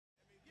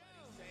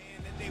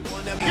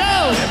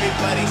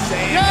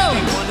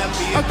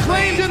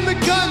Acclaimed in the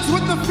guns,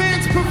 what the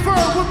fans prefer.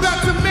 We're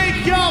about to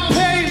make y'all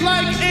pay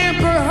like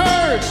Amber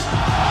Heard.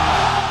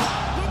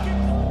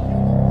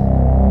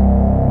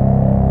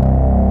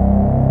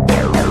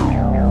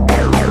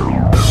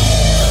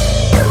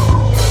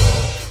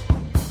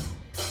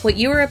 What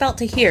you are about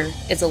to hear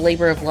is a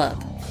labor of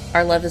love.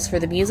 Our love is for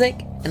the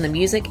music, and the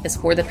music is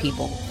for the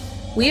people.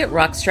 We at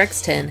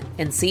Rockstrix 10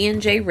 and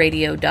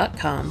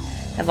CNJRadio.com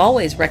have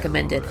always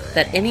recommended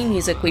that any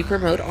music we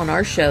promote on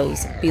our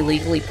shows be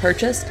legally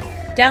purchased,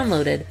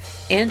 downloaded,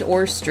 and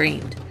or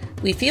streamed.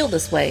 We feel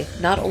this way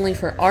not only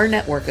for our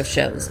network of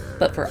shows,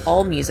 but for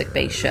all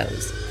music-based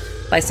shows.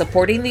 By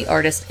supporting the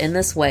artist in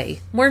this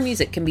way, more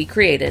music can be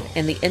created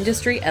and the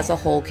industry as a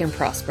whole can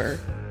prosper.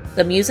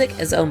 The music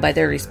is owned by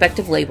their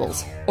respective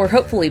labels, or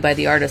hopefully by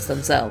the artists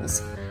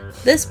themselves.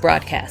 This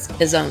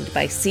broadcast is owned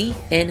by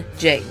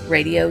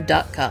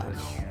CNJRadio.com.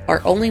 Our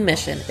only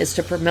mission is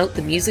to promote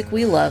the music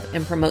we love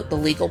and promote the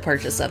legal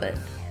purchase of it.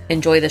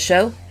 Enjoy the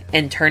show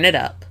and turn it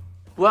up.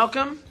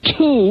 Welcome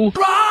to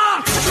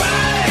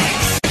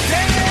Rockstrix 10.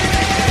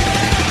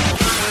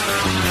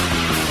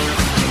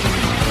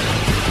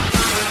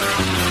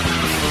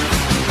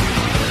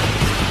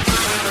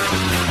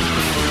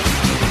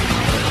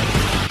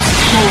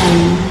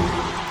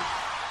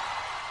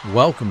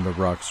 Welcome to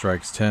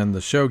Rockstrix 10,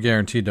 the show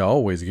guaranteed to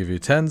always give you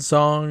 10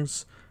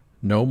 songs,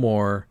 no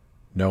more,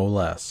 no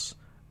less.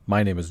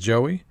 My name is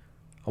Joey.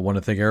 I want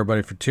to thank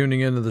everybody for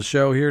tuning into the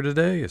show here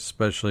today,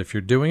 especially if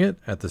you're doing it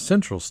at the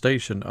central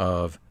station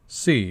of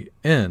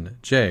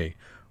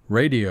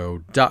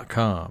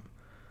CNJRadio.com.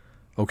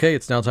 Okay,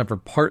 it's now time for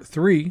part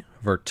 3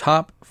 of our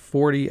top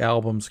 40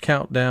 albums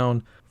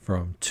countdown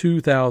from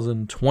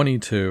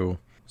 2022.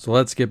 So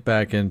let's get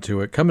back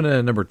into it. Coming in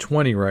at number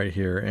 20 right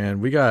here,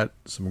 and we got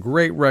some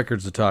great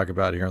records to talk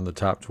about here on the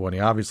top 20.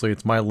 Obviously,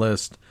 it's my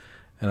list,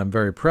 and I'm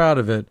very proud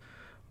of it,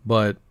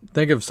 but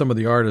think of some of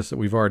the artists that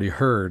we've already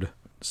heard.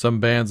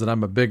 Some bands that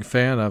I'm a big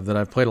fan of that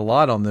I've played a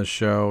lot on this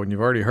show, and you've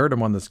already heard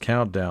them on this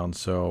countdown.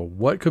 So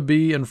what could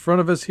be in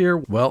front of us here?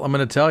 Well, I'm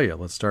going to tell you.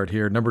 Let's start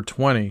here. Number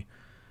 20,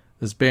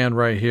 this band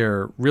right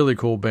here, really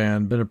cool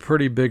band. Been a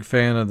pretty big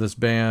fan of this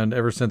band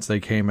ever since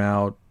they came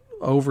out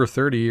over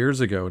 30 years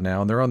ago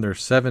now, and they're on their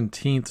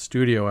 17th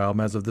studio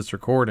album as of this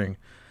recording.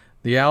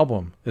 The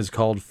album is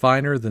called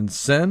Finer Than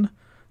Sin.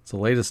 It's the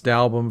latest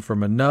album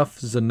from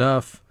Enough's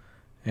Enough,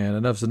 and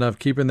Enough's Enough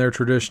keeping their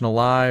tradition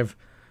alive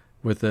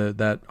with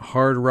that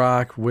hard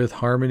rock with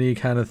harmony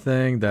kind of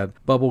thing, that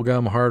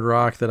bubblegum hard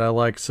rock that I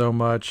like so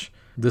much.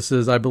 This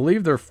is, I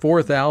believe, their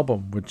 4th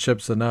album with Chip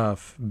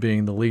Z'Nuff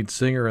being the lead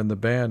singer in the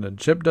band, and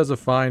Chip does a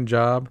fine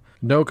job.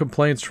 No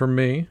complaints from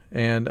me,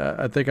 and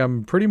I think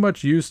I'm pretty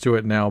much used to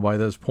it now by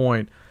this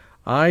point.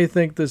 I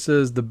think this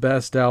is the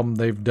best album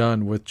they've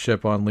done with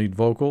Chip on lead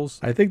vocals.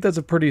 I think that's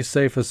a pretty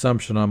safe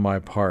assumption on my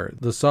part.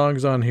 The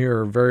songs on here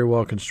are very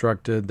well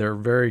constructed, they're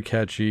very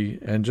catchy,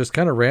 and just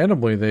kind of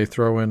randomly they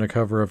throw in a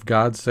cover of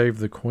God Save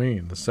the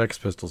Queen, the Sex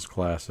Pistols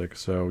classic.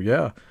 So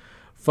yeah,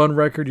 fun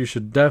record, you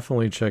should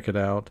definitely check it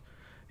out.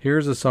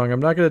 Here's a song,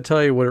 I'm not going to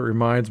tell you what it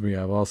reminds me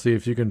of, I'll see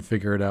if you can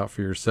figure it out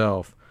for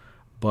yourself.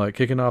 But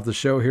kicking off the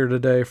show here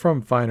today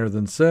from Finer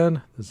Than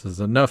Sin, this is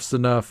Enough's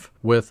Enough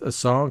with a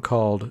song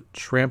called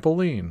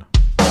Trampoline.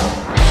 There's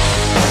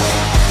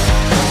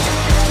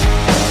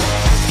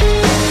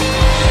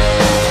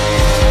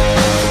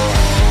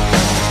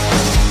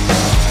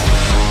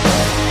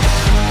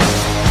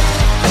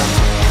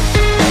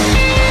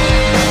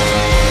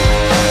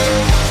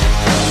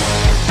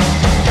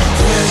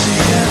the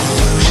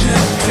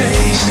evolution,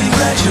 facing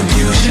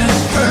retribution,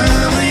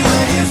 firmly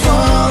when you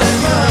fall in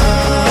love.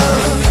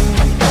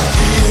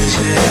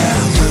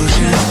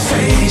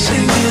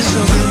 Facing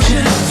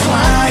disillusion,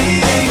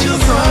 flying angel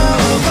from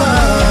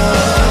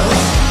above.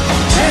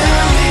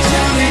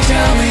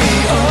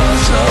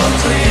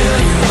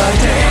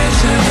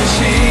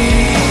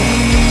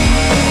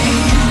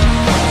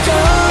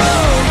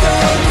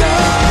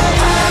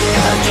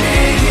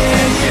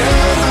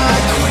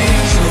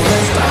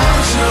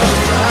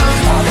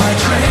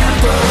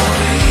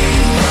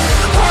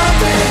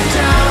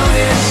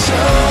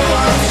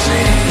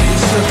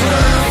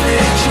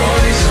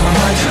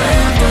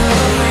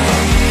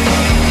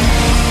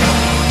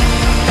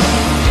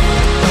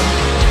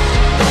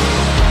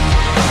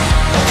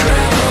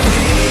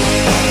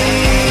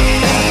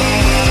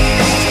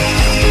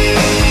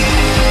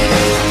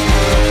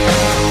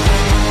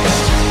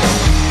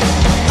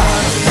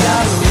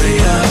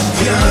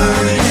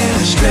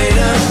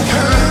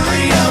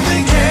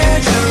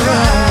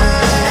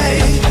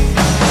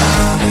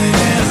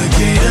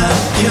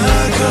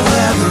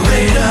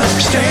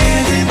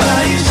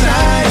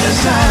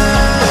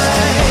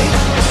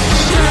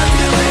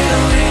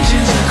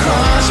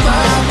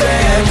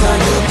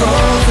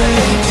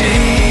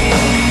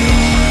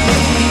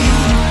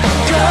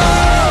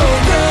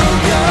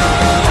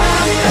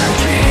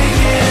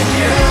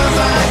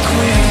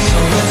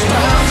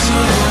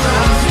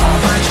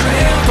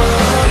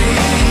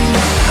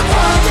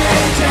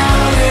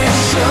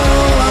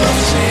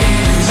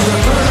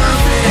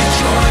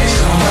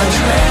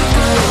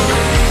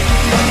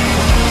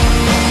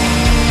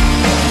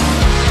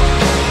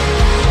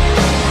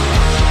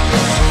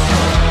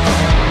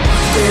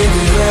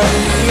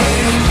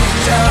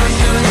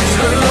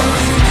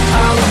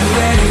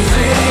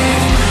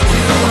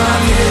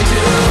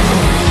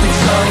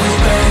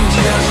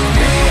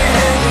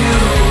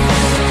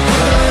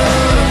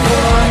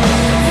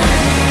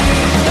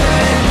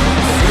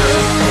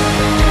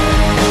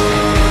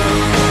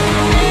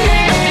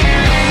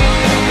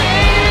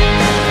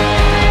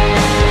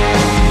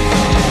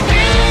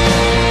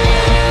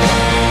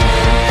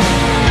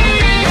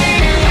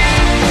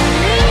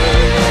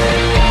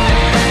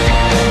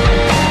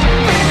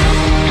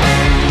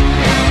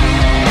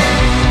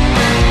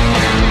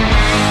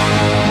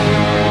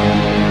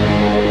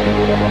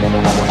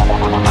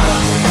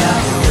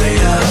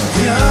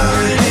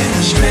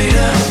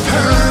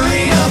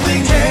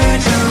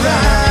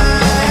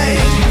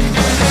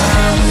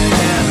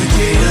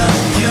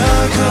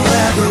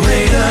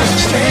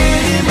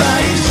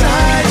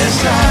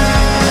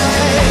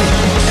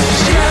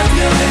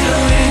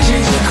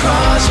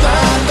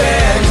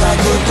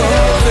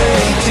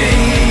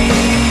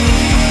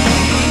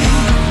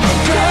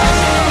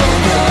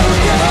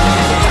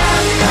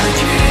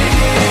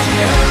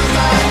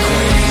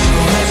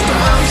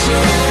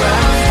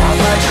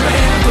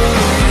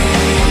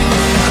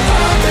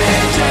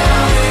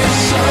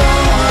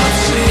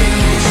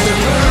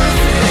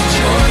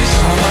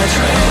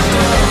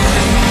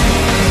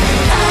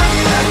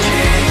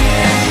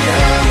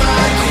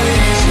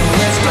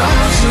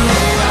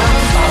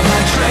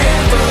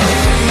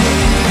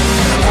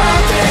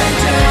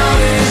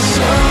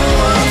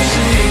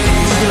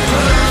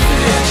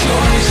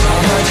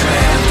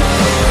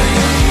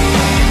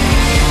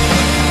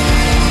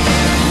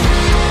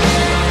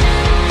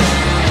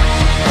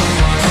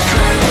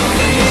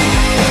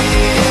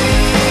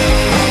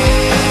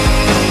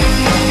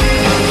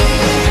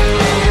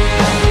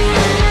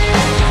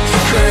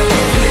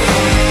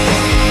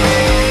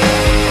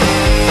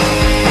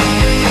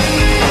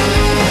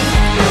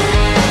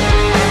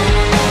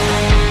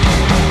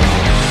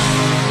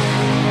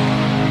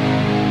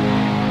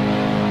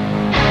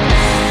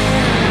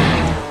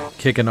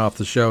 Kicking off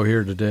the show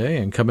here today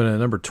and coming in at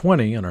number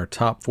 20 on our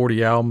top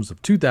 40 albums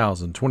of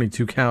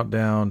 2022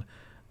 countdown.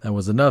 That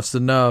was Enough's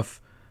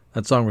Enough.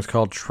 That song was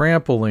called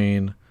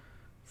Trampoline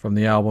from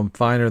the album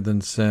Finer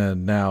Than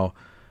Sin. Now,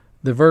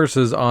 the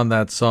verses on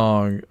that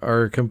song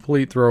are a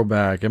complete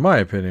throwback, in my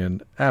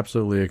opinion,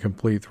 absolutely a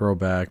complete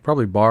throwback,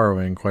 probably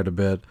borrowing quite a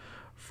bit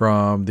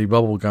from the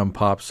bubblegum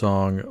pop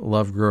song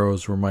Love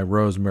Grows Where My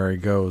Rosemary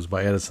Goes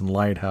by Edison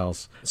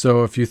Lighthouse.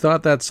 So if you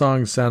thought that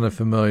song sounded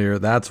familiar,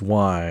 that's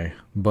why,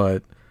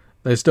 but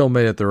they still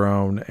made it their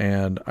own,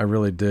 and I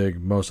really dig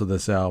most of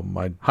this album.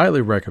 I'd highly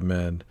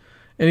recommend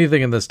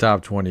anything in this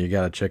top 20 you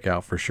got to check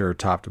out for sure,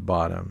 top to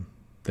bottom.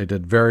 They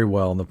did very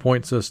well in the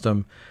point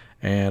system,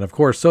 and of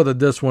course, so that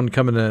this one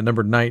coming in at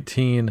number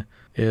 19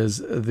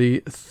 is the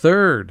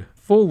third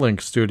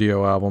full-length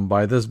studio album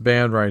by this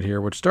band right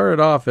here, which started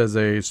off as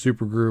a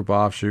supergroup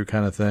offshoot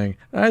kind of thing.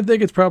 I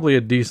think it's probably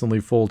a decently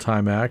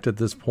full-time act at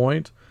this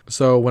point.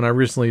 So when I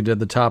recently did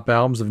the top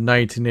albums of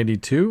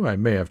 1982, I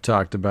may have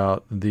talked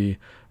about the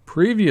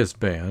previous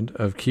band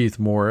of Keith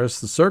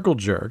Morris, the Circle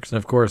Jerks. And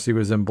of course, he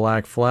was in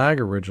Black Flag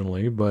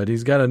originally, but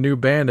he's got a new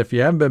band. If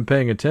you haven't been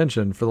paying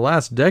attention, for the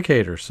last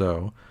decade or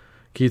so,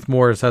 Keith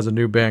Morris has a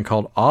new band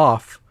called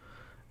Off,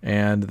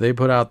 and they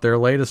put out their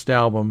latest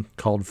album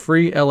called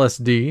Free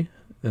LSD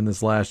in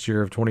this last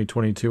year of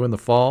 2022 in the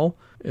fall.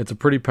 It's a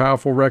pretty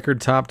powerful record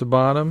top to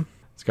bottom.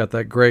 It's got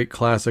that great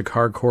classic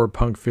hardcore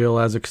punk feel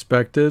as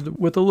expected,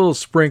 with a little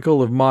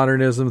sprinkle of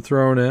modernism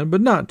thrown in,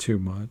 but not too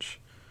much.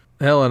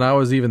 Hell, and I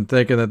was even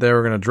thinking that they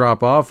were going to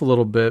drop off a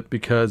little bit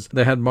because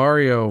they had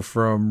Mario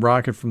from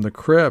Rocket from the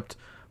Crypt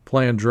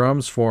playing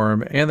drums for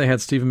him, and they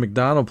had Stephen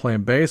McDonald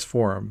playing bass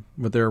for him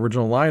with their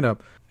original lineup.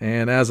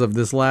 And as of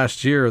this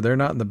last year, they're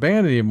not in the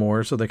band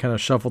anymore, so they kind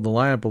of shuffled the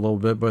lineup a little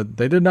bit, but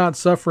they did not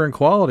suffer in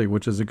quality,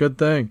 which is a good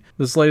thing.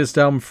 This latest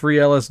album, Free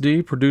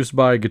LSD, produced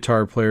by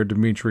guitar player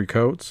Dimitri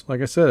Coates.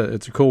 Like I said,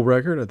 it's a cool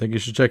record. I think you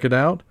should check it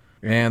out.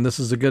 And this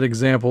is a good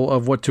example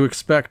of what to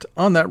expect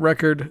on that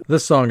record.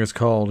 This song is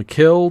called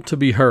Kill to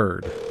Be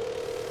Heard.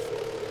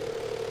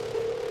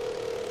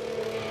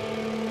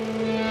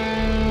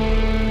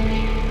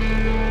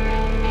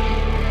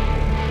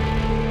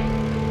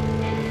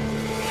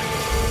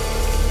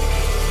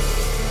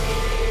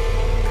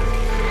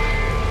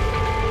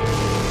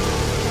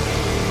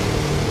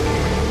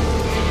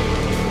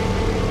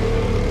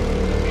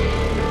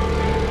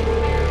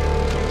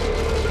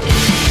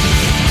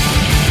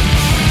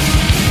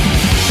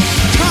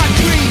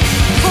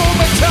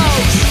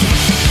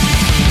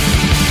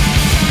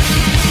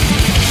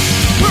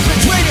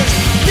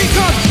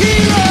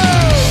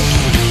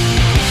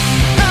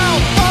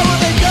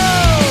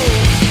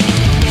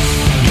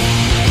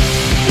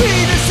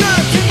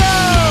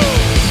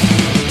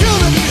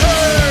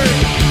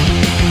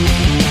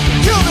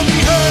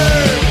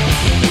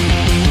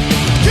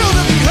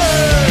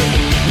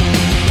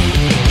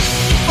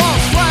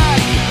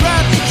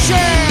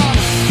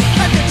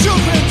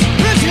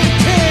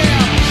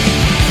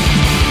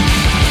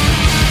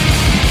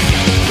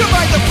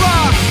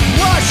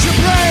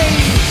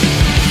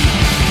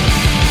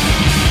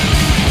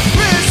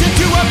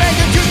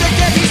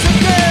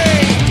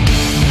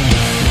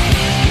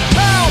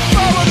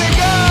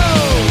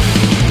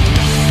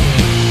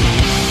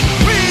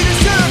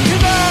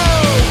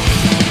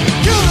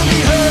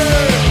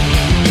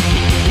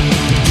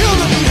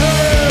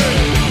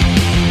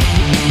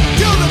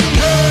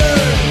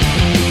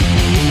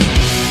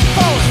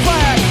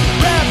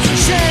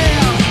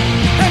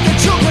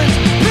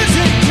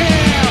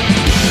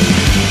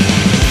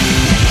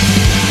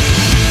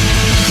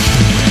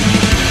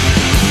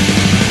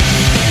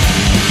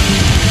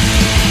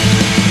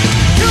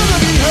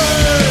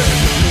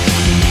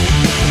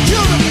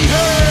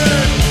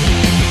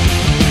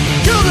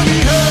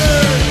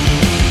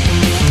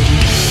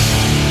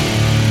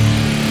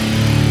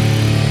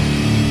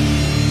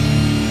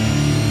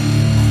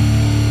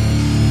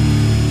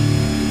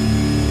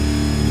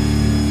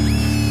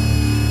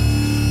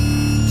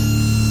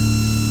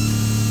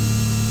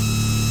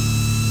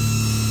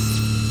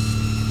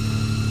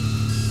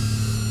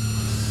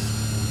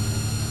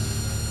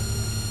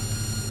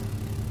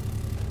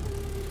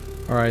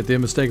 Alright, the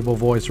unmistakable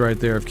voice right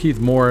there of Keith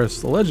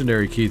Morris, the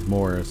legendary Keith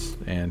Morris,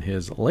 and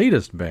his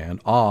latest band,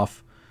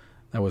 Off.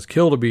 That was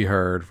Kill to Be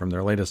Heard from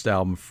their latest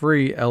album,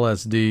 Free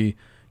LSD.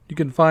 You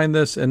can find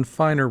this in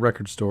finer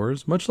record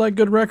stores, much like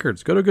Good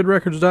Records. Go to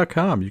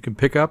goodrecords.com. You can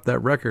pick up that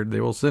record.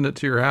 They will send it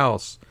to your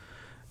house.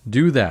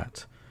 Do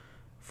that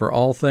for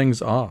all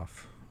things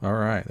Off.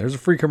 Alright, there's a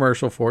free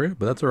commercial for you,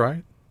 but that's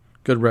alright.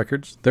 Good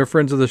Records. They're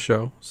friends of the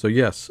show, so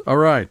yes.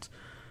 Alright.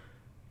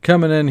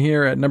 Coming in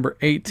here at number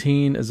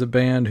 18 is a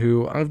band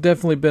who I've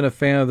definitely been a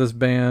fan of this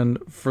band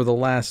for the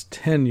last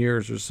 10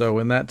 years or so.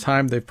 In that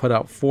time, they've put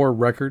out 4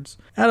 records.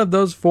 Out of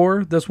those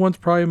 4, this one's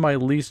probably my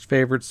least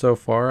favorite so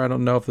far. I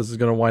don't know if this is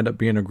going to wind up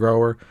being a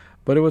grower,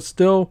 but it was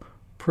still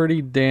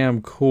pretty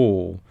damn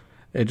cool.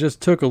 It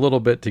just took a little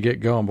bit to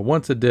get going, but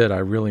once it did, I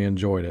really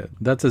enjoyed it.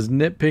 That's as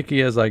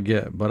nitpicky as I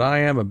get, but I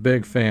am a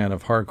big fan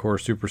of Hardcore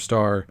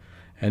Superstar,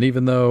 And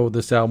even though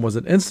this album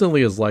wasn't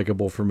instantly as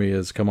likable for me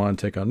as Come On,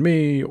 Take On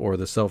Me, or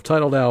the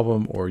self-titled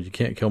album, or You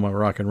Can't Kill My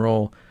Rock and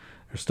Roll,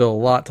 there's still a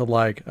lot to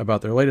like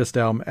about their latest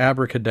album,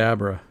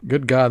 Abracadabra.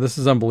 Good God, this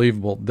is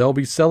unbelievable. They'll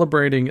be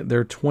celebrating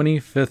their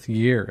 25th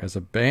year as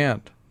a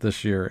band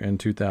this year in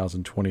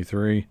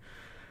 2023.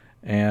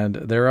 And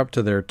they're up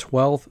to their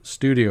 12th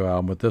studio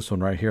album with this one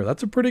right here.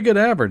 That's a pretty good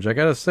average, I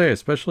gotta say,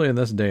 especially in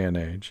this day and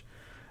age.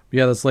 But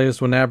yeah, this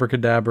latest one,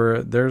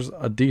 Abracadabra, there's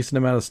a decent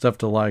amount of stuff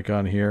to like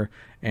on here.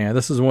 And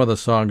this is one of the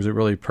songs that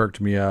really perked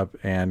me up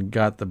and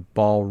got the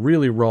ball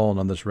really rolling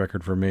on this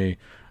record for me.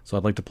 So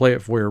I'd like to play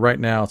it for you right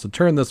now. So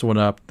turn this one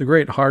up. The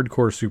great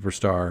hardcore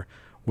superstar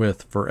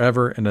with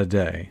Forever and a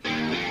Day.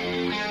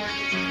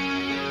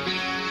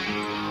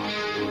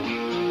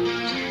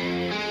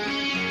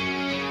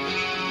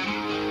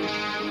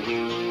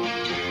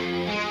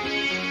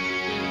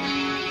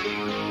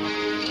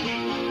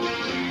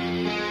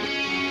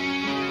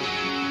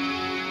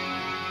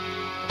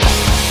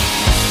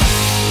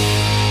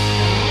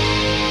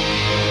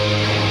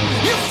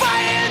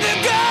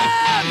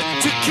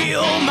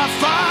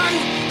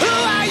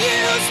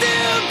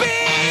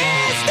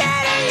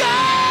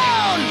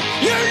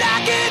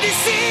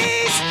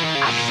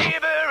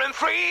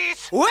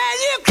 When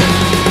you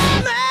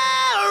come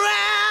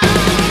around,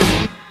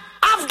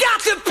 I've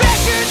got the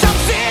pictures of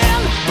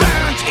sin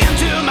burnt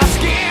into my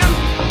skin.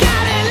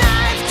 Got a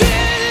life to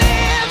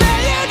live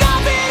and you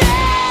don't fit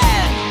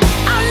in.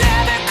 I'll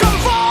never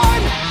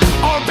conform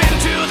or bend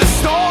to the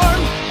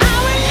storm. I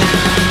will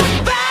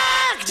not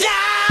back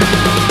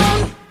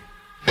down.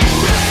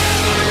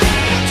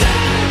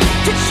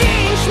 To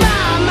change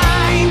my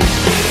mind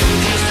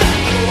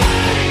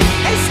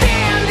and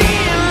stand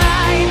in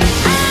line.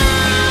 I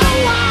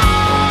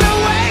wanna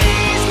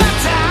waste my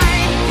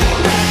time.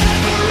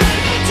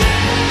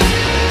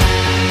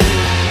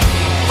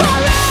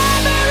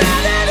 Forever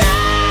and a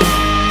day.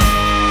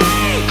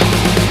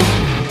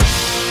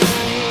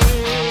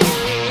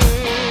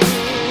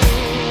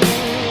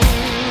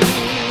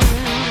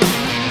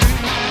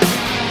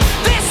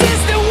 This is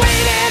the way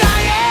that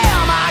I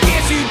am. I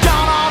guess you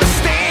don't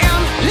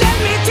understand. Let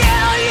me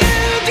tell you,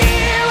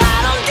 dear, I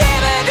don't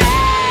give a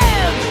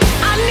damn.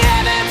 I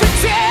never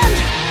pretend.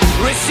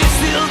 Resist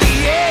till the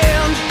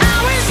end. I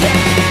will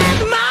stand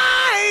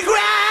my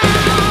ground.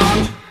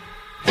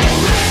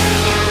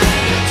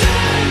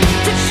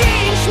 To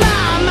change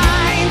my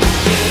mind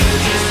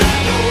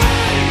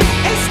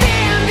and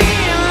stand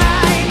in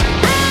line.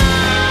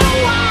 I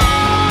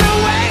wanna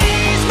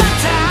waste my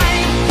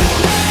time.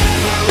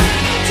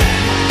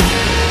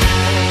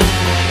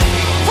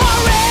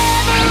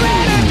 Forever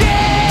and a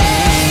day.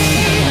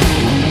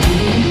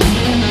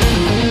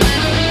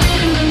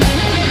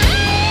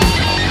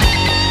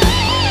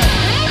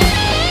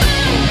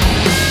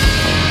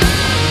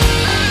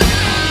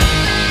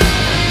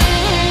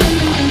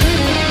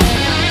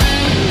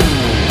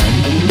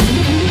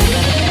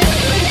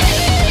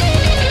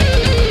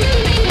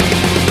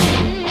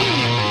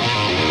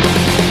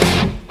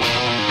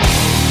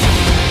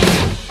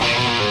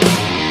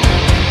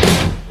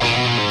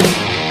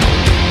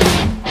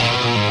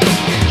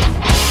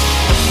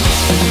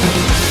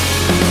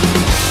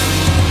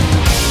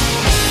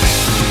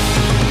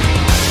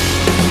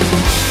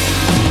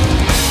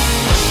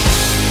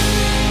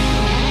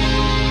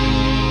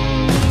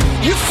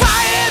 You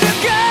fired a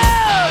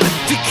gun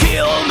to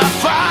kill my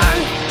fun.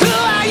 Who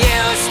I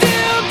used to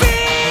be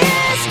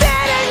is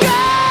dead and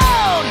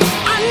gone.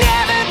 I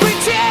never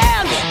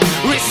pretend.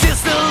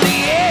 Resist till the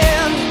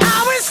end.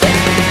 I will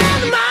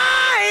stand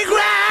my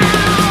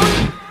ground.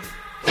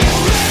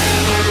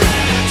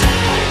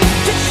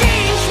 To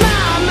change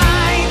my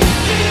mind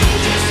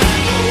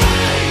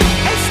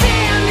and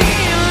stand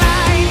in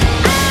line.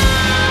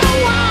 I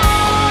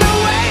wanna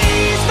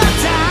waste my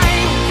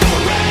time.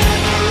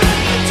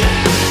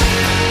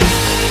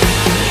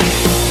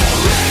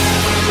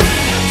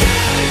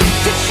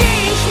 To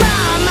change my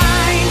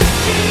mind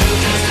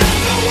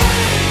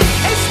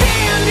and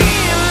stand in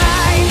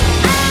line.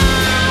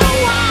 I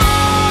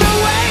wanna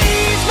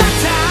waste my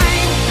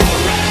time. I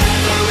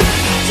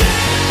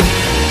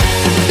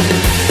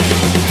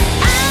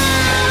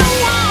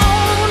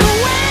wanna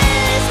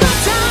waste my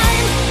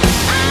time.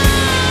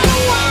 I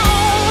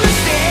wanna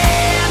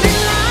stand in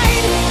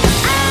line.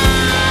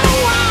 I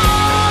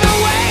wanna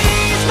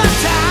waste my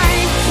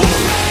time.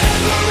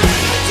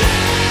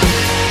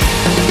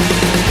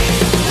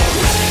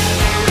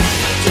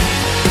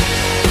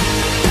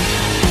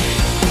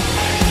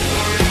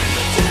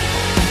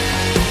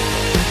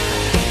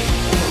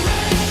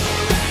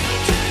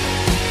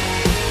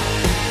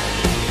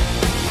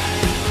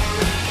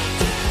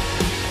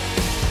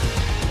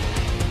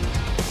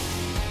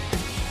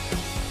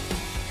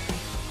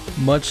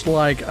 Much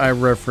like I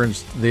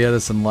referenced the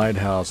Edison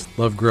Lighthouse,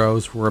 Love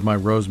Grows Where My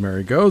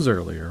Rosemary Goes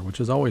earlier, which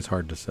is always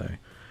hard to say.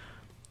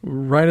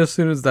 Right as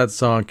soon as that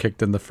song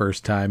kicked in the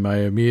first time, I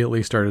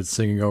immediately started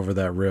singing over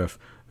that riff.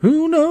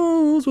 Who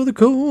knows where the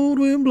cold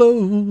wind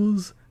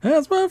blows?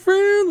 Ask my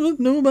friends, but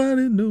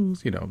nobody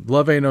knows. You know,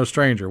 Love Ain't No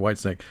Stranger,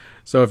 Whitesnake.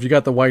 So if you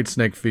got the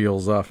Whitesnake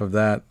feels off of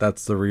that,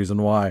 that's the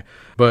reason why.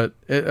 But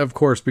it, of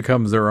course,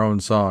 becomes their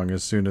own song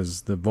as soon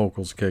as the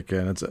vocals kick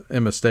in. It's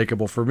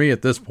unmistakable for me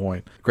at this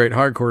point. Great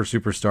hardcore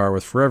superstar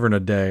with Forever and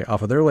a Day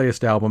off of their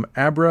latest album,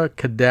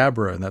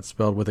 Abracadabra, and that's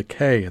spelled with a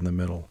K in the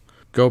middle.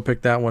 Go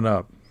pick that one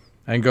up.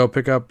 And go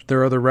pick up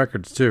their other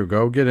records, too.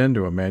 Go get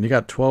into them, man. You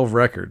got 12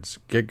 records.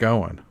 Get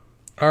going.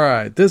 All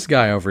right, this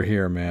guy over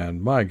here, man.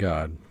 My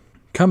God.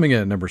 Coming in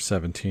at number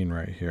 17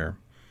 right here.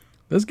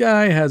 This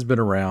guy has been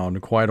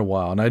around quite a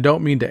while, and I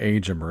don't mean to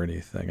age him or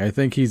anything. I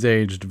think he's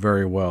aged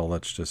very well,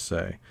 let's just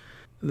say.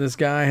 This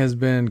guy has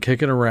been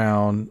kicking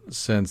around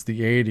since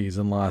the 80s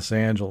in Los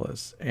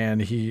Angeles,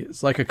 and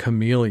he's like a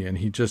chameleon.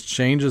 He just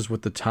changes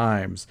with the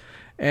times.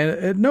 And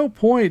at no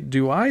point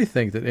do I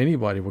think that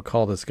anybody would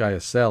call this guy a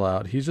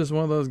sellout. He's just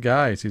one of those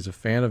guys. He's a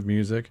fan of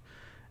music,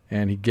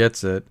 and he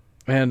gets it.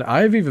 And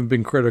I've even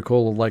been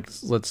critical of, like,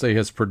 let's say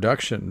his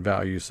production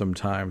value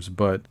sometimes,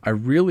 but I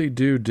really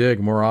do dig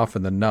more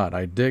often than not.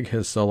 I dig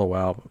his solo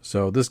album.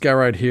 So this guy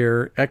right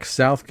here,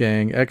 ex-South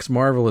Gang,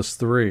 ex-Marvelous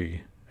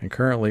 3, and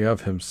currently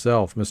of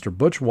himself, Mr.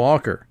 Butch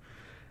Walker.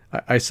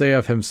 I say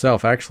of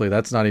himself, actually,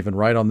 that's not even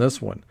right on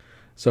this one.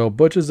 So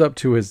Butch is up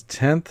to his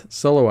 10th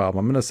solo album.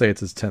 I'm going to say it's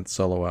his 10th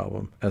solo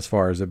album as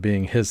far as it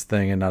being his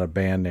thing and not a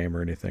band name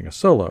or anything, a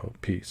solo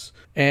piece.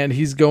 And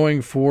he's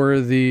going for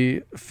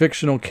the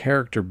fictional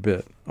character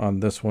bit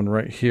on this one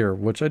right here,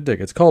 which I dig.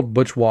 It's called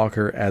Butch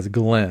Walker as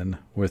Glenn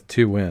with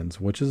 2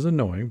 N's, which is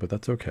annoying, but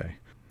that's okay.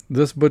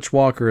 This Butch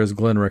Walker as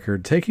Glenn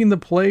record taking the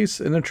place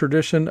in a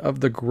tradition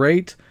of the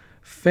great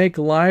fake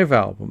live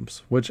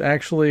albums, which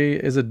actually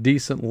is a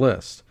decent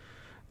list.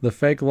 The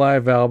fake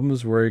live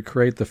albums where you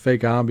create the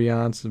fake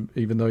ambiance,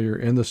 even though you're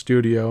in the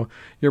studio,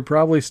 you're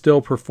probably still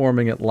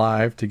performing it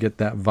live to get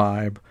that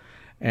vibe.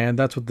 And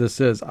that's what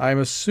this is. I'm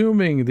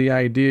assuming the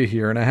idea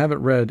here, and I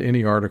haven't read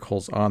any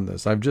articles on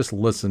this, I've just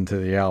listened to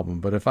the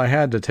album, but if I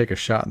had to take a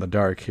shot in the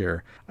dark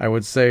here, I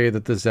would say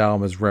that this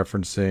album is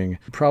referencing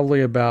probably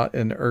about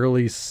an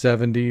early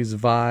 70s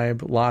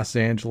vibe, Los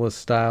Angeles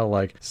style,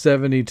 like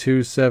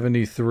 72,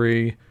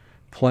 73,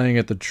 playing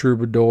at the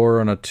Troubadour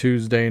on a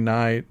Tuesday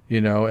night. You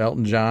know,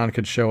 Elton John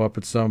could show up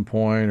at some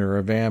point, or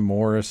a Van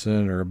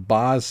Morrison, or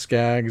Boz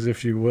Scaggs,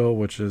 if you will,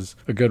 which is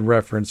a good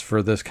reference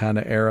for this kind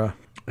of era.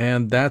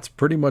 And that's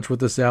pretty much what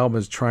this album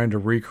is trying to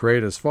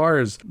recreate as far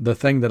as the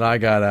thing that I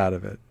got out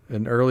of it.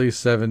 An early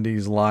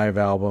 70s live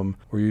album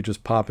where you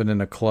just pop in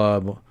a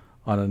club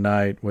on a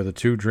night with a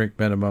 2-drink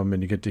minimum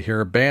and you get to hear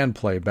a band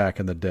play back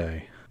in the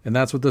day. And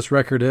that's what this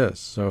record is.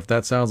 So if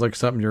that sounds like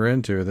something you're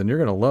into, then you're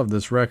going to love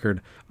this record.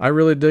 I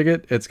really dig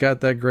it. It's got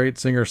that great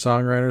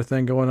singer-songwriter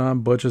thing going on.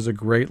 Butch is a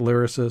great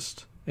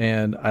lyricist,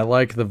 and I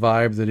like the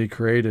vibe that he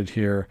created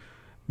here.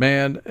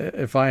 Man,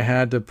 if I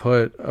had to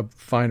put a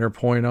finer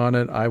point on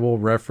it, I will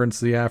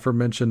reference the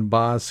aforementioned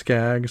Boz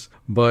Scaggs,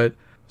 but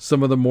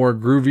some of the more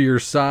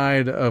groovier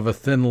side of a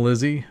Thin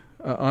Lizzy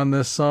on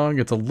this song.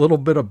 It's a little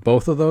bit of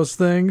both of those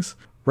things.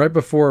 Right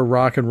before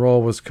rock and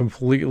roll was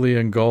completely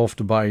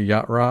engulfed by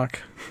yacht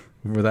rock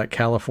with that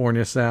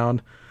California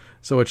sound.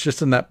 So it's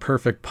just in that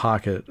perfect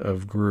pocket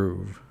of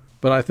groove.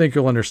 But I think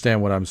you'll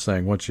understand what I'm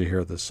saying once you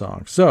hear this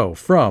song. So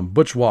from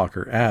Butch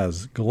Walker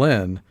as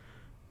Glenn,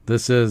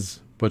 this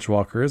is Butch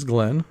Walker as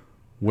Glenn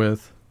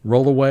with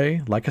Roll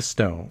Away Like a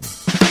Stone.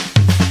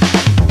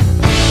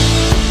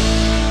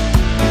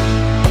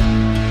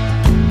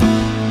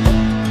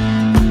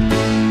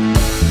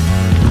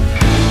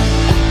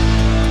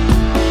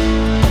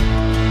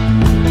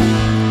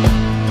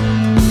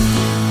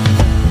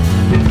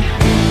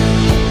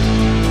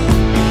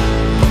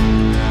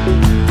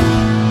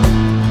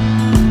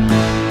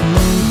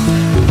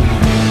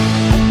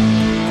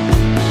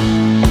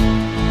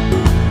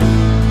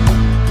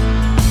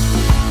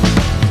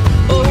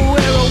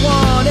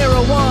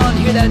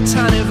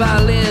 Tiny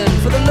violin,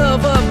 for the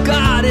love of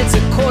God, it's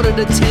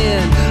 9:45.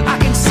 I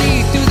can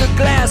see through the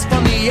glass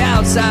from the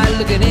outside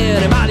looking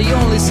in. Am I the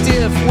only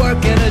stiff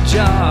working a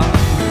job?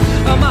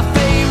 My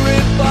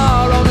favorite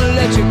bar on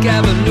Electric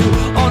Avenue,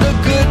 on a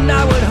good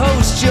night would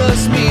host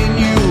just me and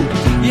you.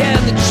 Yeah,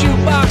 and the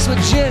jukebox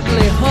would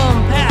gently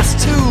hum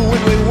past 2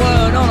 when we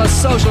weren't on a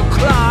social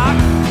clock.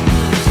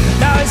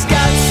 Now it's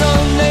got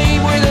some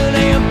name with an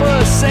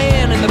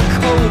ampersand, and the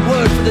code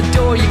word for the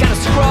door you gotta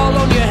scrawl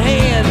on your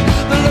hand.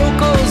 The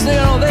locals, they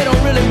don't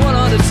really want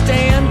to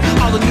understand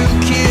all the new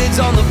kids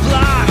on the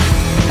block.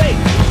 Hey,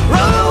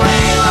 run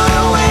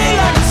away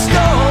like a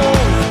stone.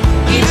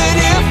 Even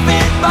if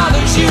it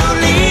bothers you,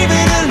 leave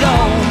it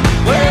alone.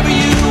 Wherever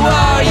you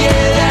are,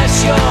 yeah,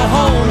 that's your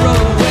home. Run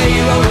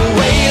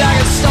away like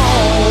a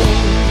stone.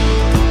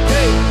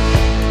 Hey.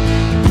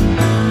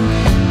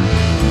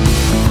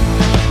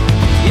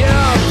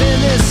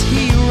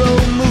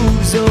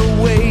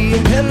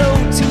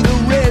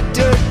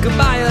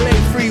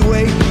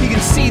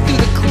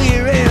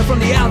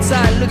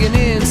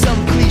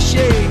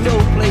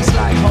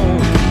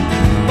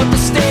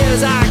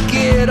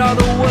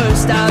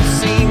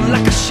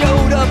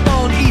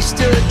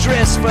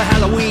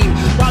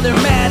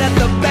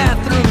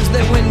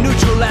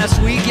 last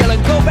week,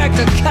 yelling, "Go back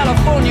to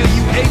California,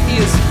 you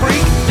atheist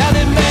freak." Now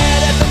they're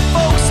mad at the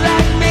folks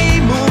like me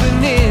moving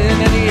in,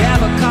 and the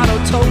avocado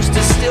toast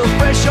is still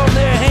fresh on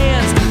their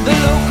hands. The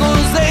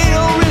locals, they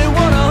don't really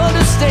want to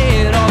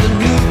understand all the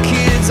new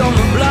kids on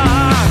the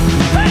block.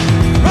 Hey!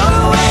 Run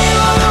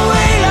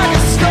away like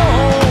a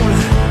stone,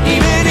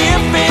 even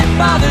if it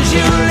bothers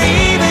you,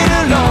 leave it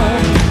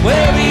alone.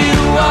 Wherever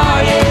you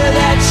are, yeah,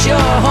 that's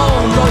your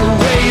home. Roll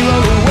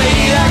away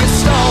like a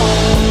stone.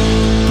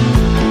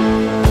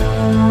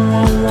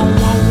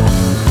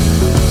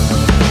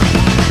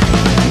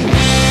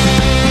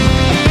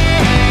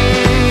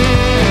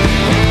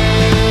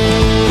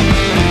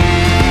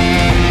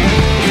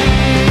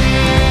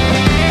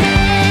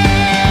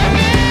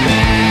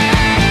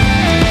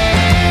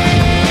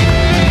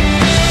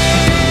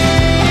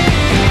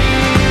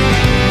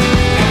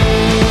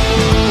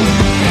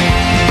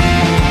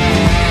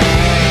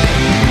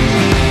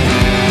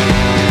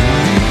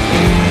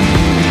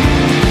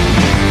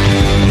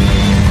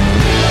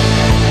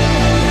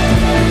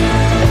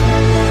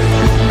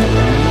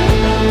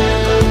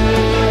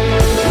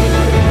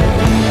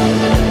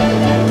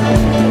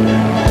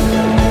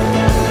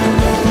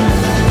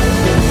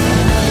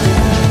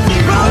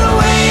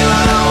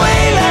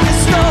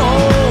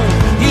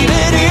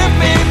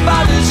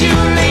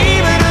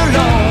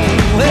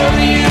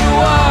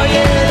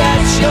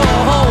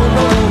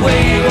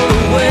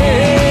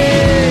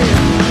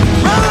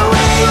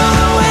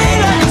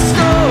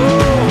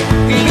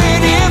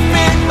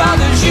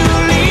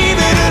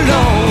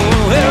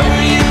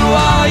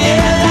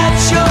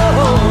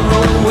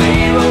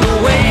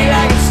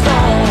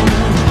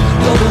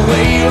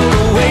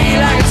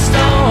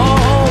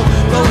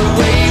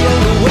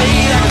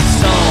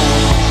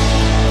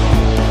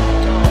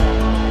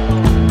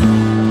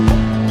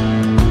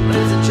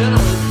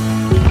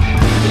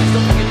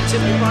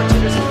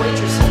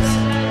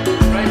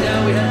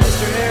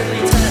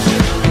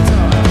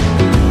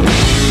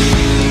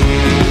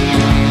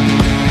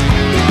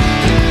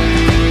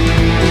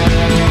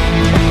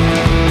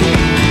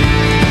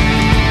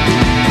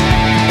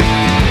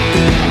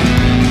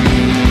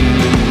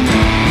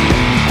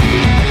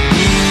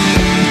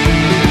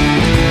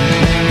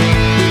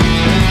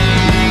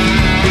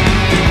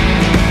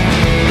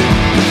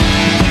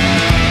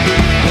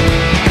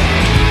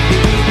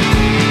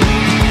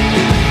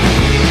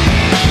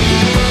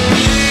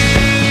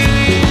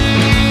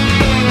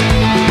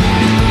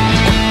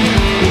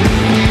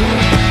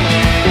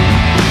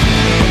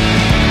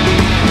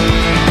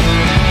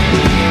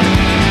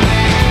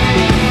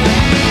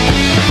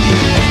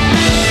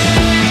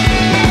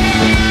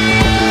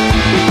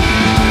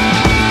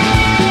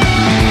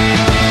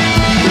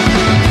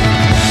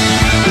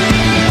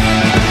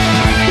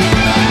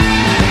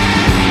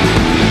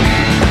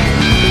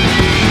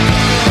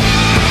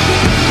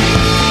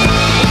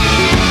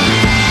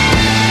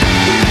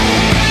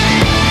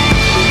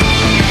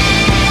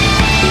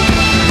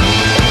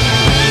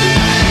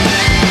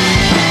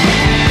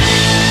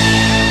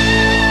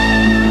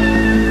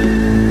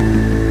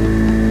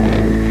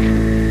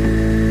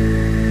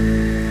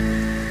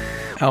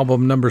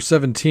 Album number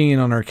 17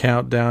 on our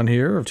countdown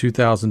here of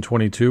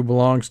 2022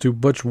 belongs to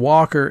Butch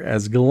Walker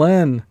as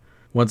Glenn.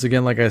 Once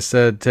again, like I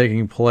said,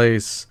 taking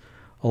place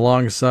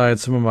alongside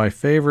some of my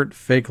favorite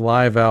fake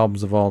live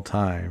albums of all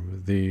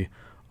time. The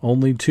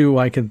only two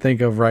I can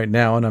think of right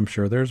now, and I'm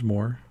sure there's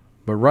more.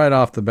 But right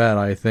off the bat,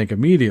 I think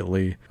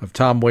immediately of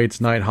Tom Waits'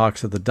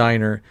 Nighthawks at the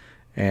Diner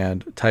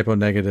and Typo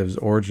Negative's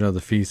Origin of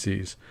the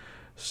Feces.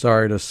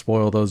 Sorry to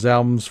spoil those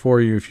albums for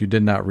you if you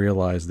did not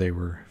realize they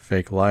were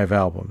fake live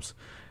albums.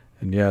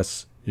 And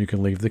yes, you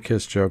can leave the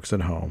kiss jokes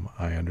at home.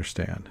 I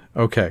understand.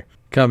 Okay,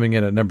 coming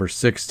in at number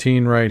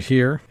 16 right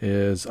here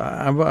is,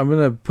 I'm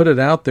going to put it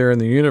out there in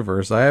the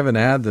universe. I haven't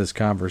had this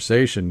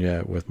conversation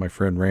yet with my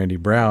friend Randy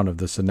Brown of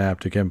the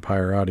Synaptic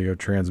Empire Audio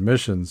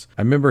Transmissions.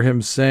 I remember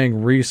him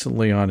saying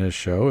recently on his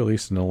show, at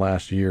least in the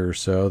last year or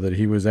so, that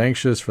he was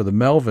anxious for the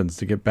Melvins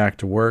to get back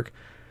to work.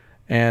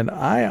 And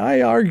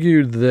I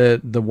argued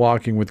that the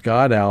Walking with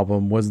God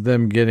album was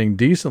them getting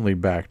decently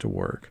back to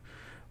work.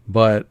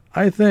 But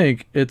I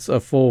think it's a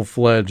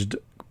full-fledged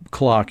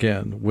clock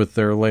in with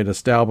their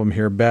latest album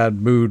here,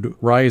 Bad Mood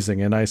Rising.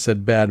 And I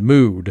said Bad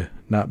Mood,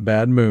 not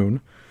Bad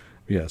Moon.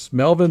 Yes,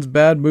 Melvin's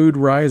Bad Mood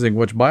Rising,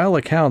 which by all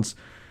accounts,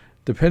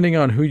 depending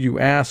on who you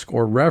ask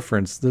or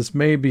reference, this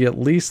may be at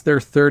least their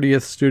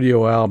 30th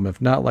studio album, if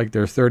not like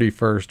their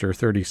 31st or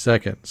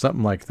 32nd,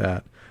 something like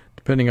that,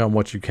 depending on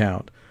what you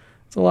count.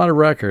 It's a lot of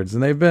records,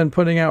 and they've been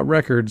putting out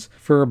records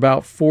for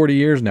about 40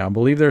 years now. I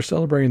believe they're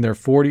celebrating their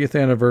 40th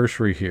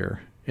anniversary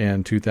here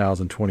in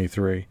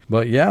 2023.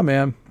 But yeah,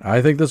 man,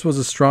 I think this was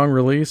a strong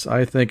release.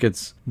 I think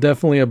it's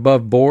definitely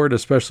above board,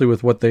 especially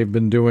with what they've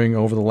been doing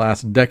over the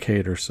last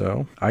decade or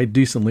so. I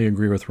decently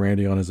agree with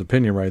Randy on his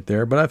opinion right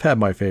there, but I've had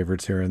my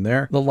favorites here and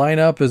there. The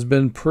lineup has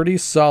been pretty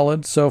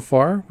solid so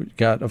far. We've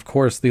got, of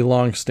course, the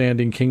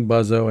long-standing King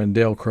Buzzo and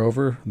Dale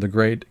Crover, the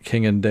great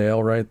King and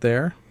Dale right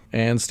there,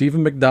 and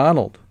Stephen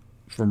McDonald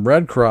from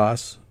Red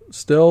Cross,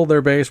 still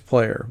their bass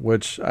player,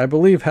 which I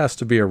believe has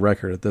to be a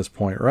record at this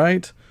point,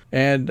 right?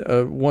 And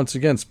once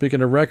again,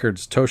 speaking of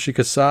records, Toshi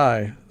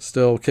Kasai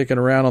still kicking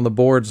around on the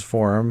boards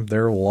for him,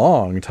 their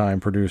long-time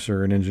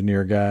producer and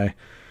engineer guy.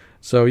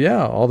 So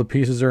yeah, all the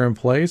pieces are in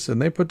place, and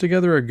they put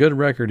together a good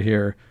record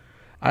here.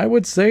 I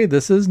would say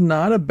this is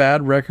not a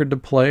bad record to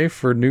play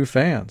for new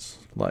fans.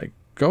 Like,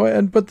 go ahead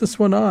and put this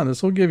one on.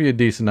 This will give you a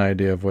decent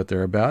idea of what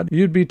they're about.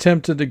 You'd be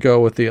tempted to go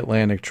with the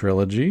Atlantic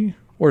Trilogy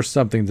or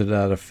something to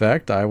that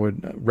effect. I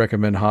would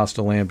recommend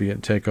Hostile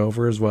Ambient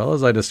Takeover as well,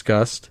 as I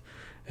discussed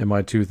in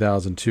my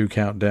 2002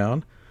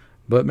 countdown.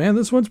 But man,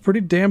 this one's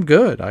pretty damn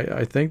good.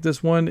 I think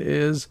this one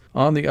is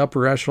on the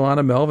upper echelon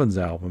of Melvin's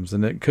albums,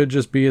 and it could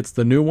just be it's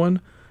the new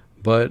one,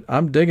 but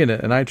I'm digging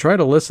it. And I try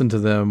to listen to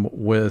them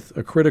with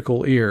a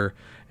critical ear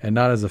and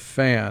not as a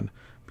fan,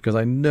 because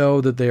I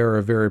know that they are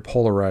a very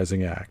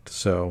polarizing act.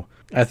 So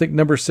I think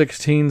number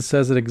 16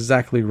 says it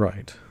exactly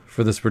right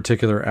for this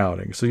particular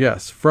outing. So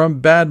yes, from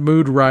Bad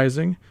Mood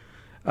Rising,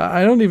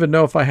 I don't even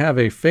know if I have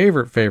a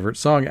favorite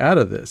song out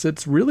of this.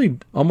 It's really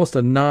almost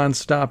a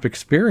non-stop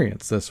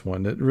experience, this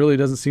one. It really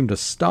doesn't seem to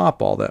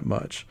stop all that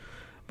much.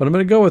 But I'm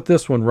going to go with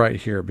this one right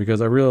here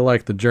because I really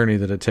like the journey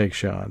that it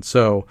takes you on.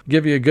 So,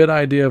 give you a good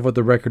idea of what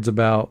the record's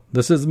about.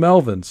 This is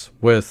Melvins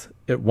with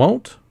It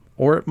Won't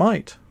or It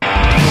Might.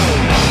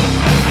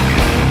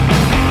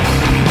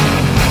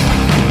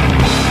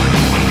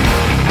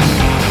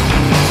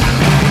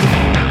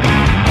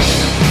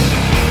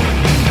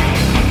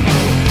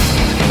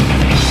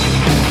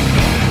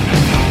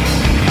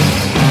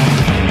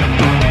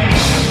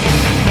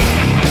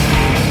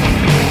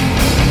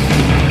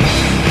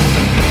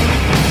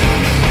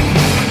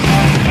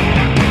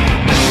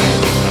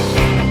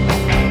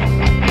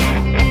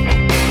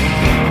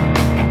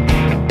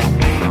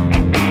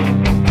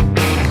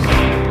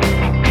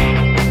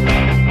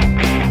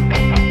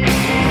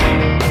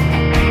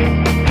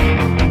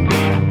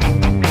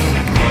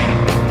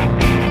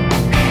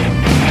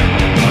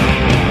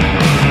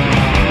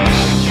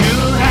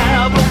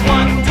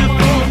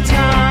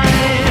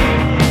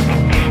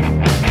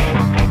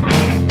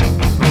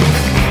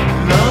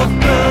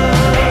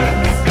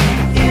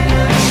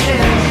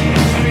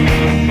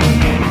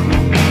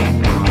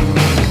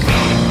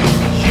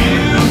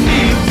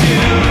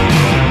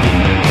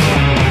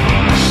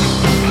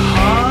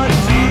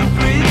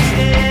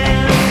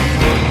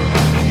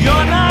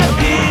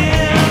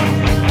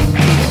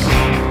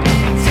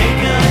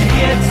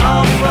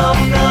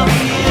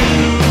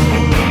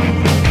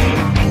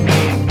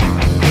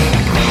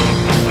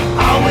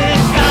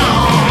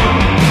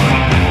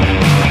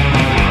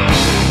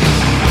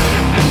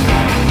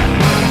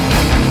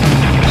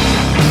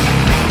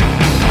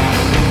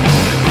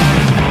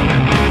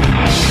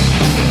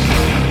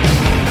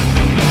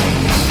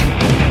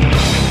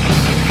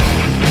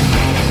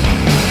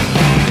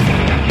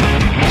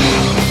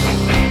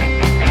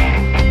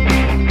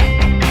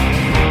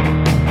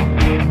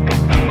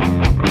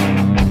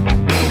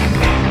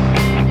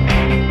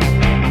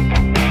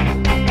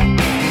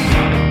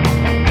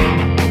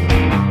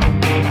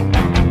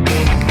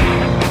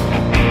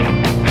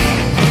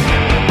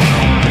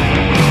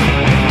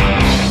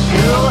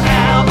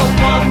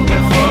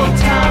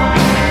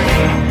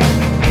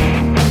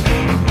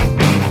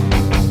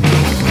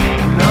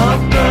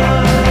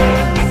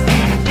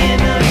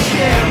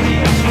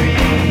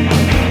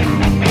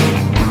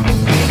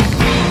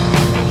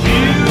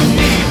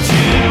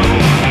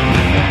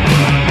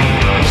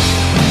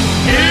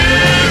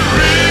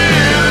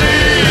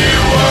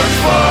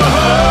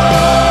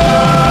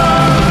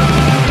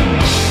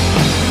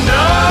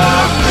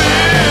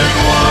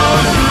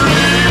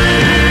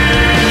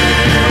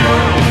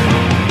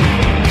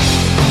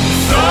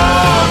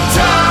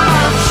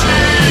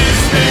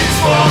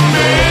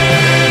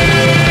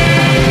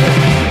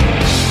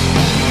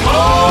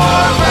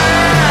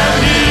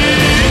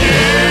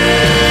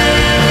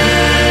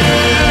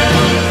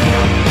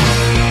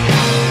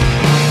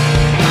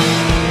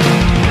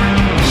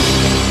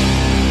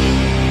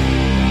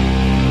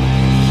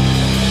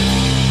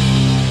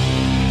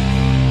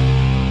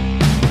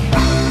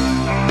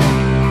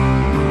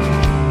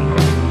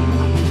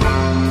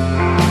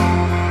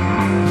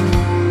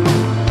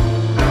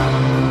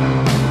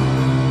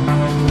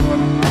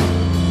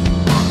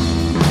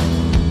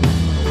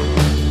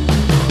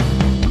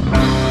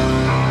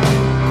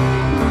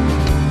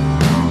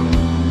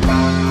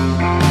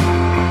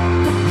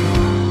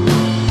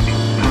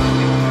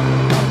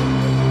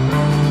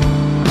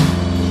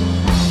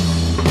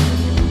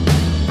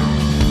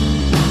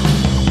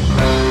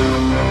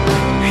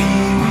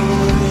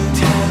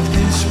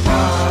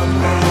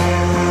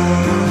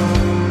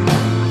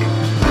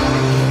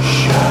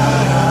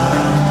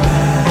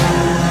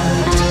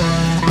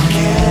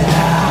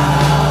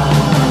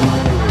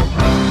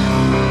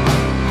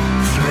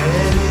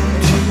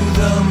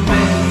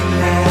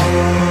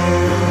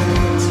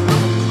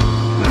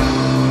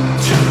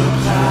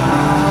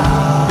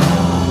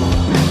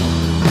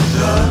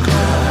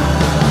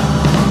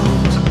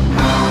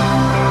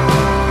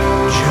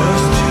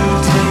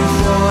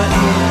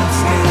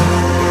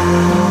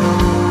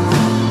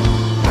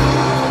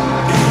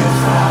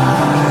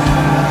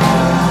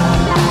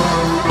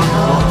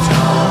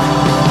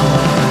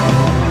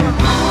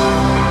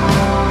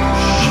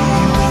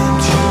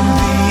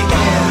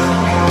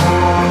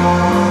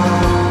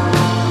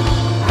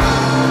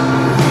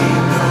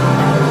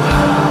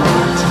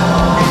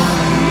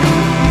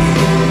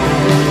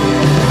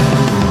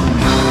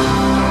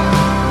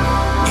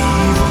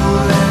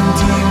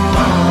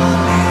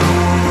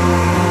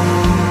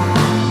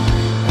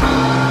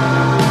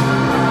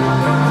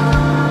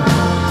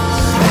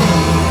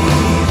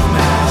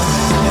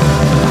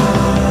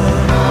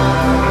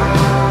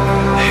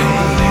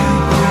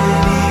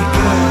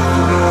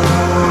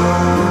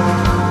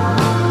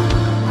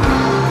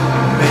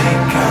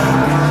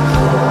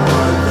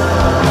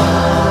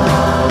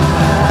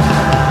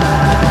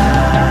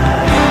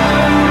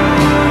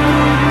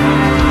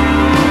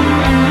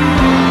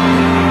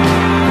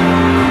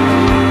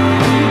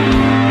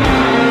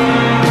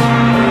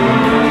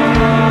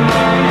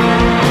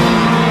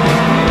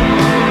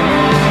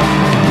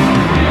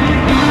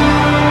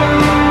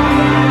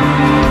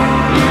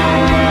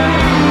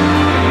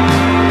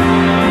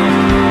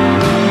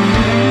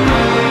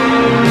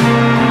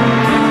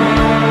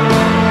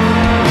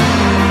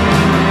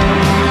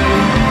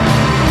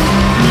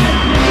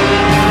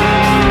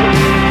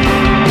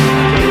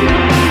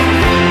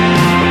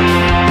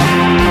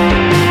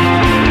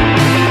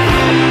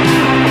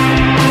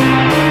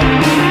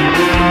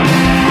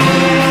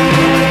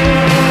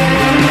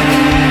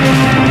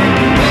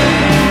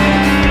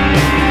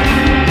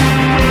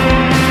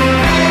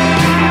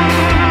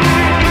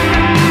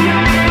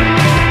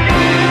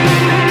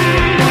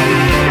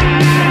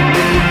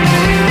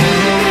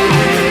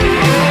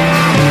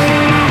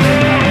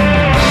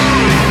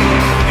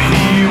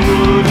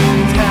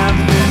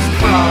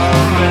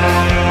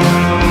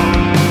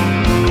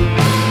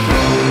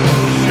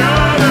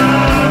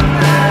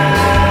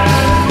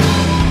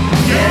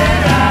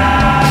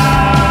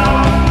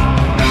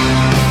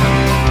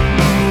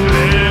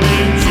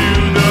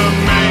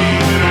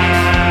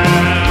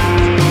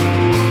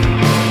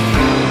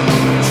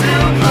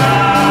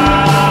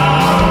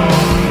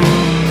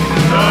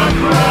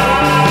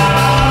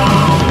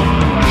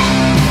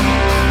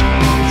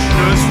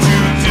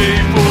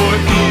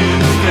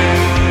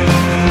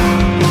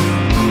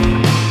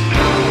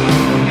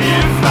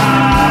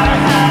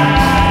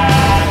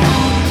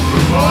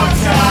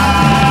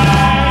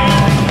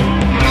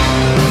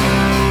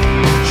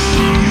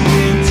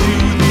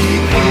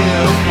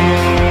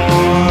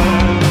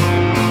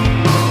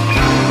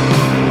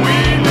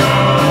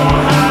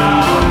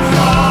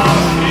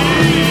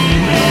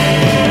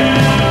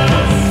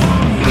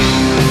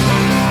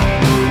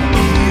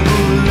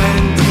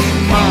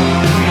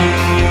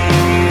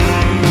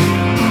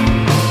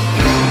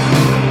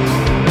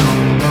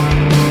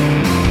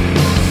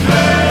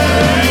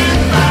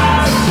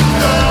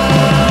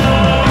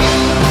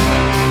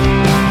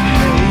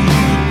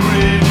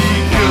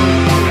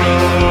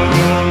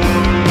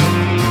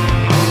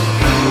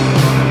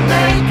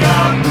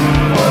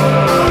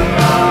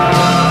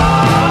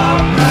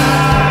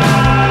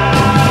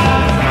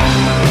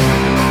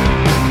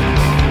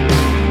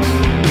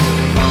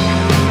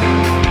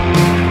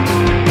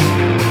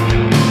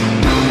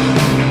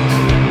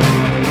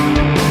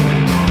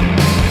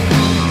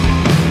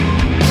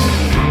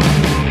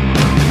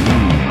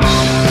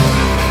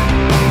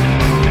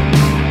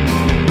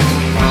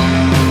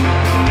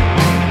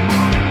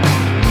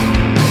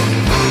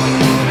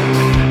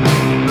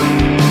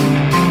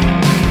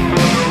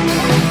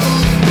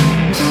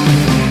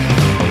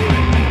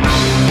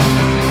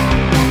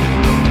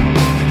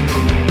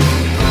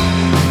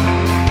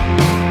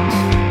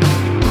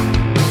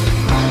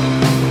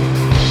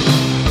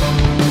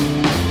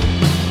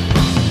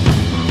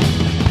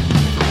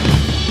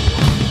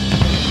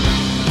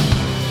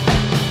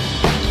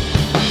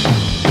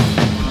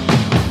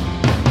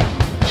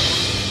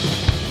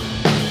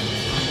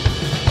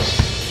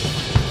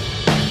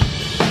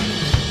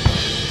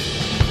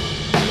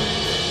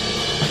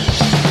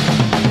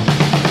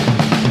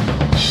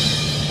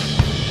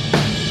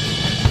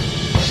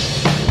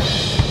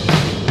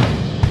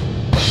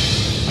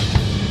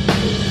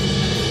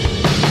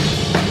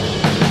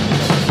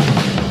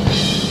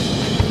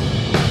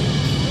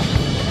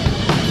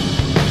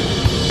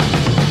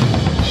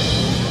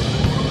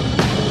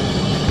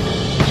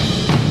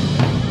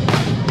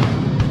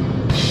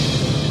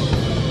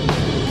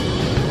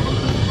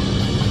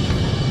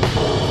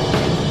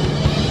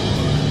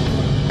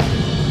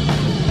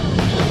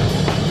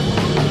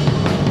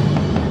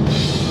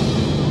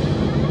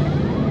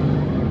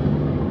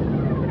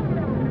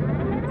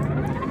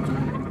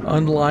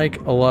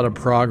 Unlike a lot of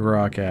prog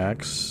rock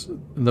acts,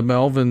 the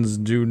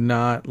Melvins do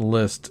not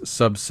list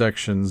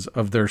subsections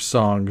of their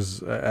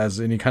songs as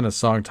any kind of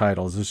song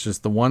titles. It's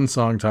just the one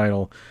song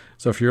title.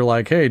 So if you're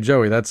like, hey,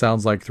 Joey, that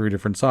sounds like 3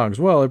 different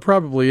songs. Well, it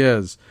probably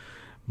is.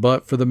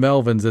 But for the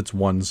Melvins, it's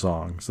one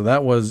song. So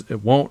that was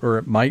It Won't or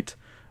It Might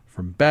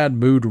from Bad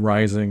Mood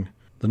Rising,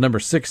 the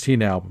number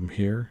 16 album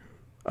here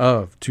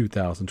of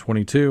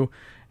 2022.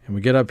 And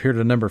we get up here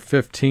to number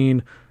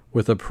 15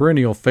 with a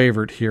perennial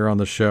favorite here on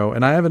the show.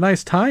 And I have a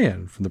nice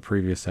tie-in from the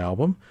previous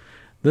album.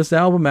 This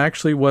album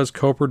actually was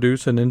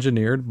co-produced and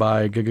engineered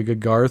by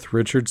Garth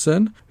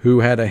Richardson, who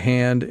had a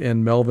hand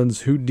in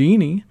Melvin's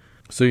Houdini.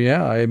 So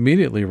yeah, I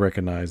immediately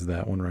recognized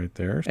that one right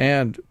there.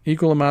 And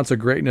equal amounts of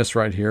greatness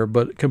right here,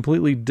 but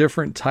completely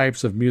different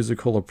types of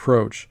musical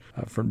approach.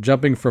 From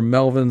jumping from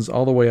Melvin's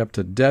all the way up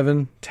to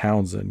Devin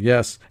Townsend.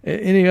 Yes,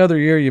 any other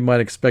year you might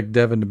expect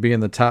Devin to be in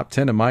the top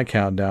 10 of my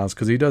countdowns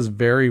because he does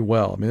very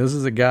well. I mean, this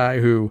is a guy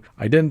who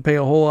I didn't pay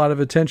a whole lot of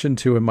attention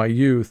to in my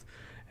youth.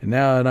 And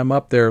now that I'm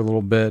up there a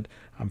little bit,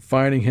 I'm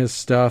finding his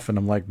stuff and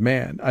I'm like,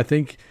 man, I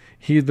think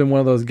he's been one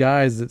of those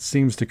guys that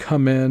seems to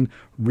come in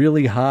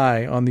really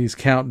high on these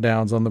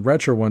countdowns, on the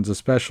retro ones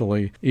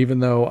especially. Even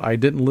though I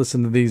didn't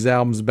listen to these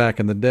albums back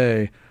in the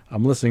day,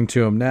 I'm listening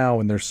to them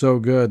now and they're so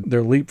good.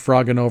 They're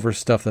leapfrogging over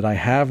stuff that I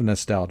have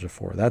nostalgia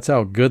for. That's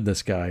how good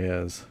this guy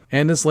is.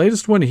 And this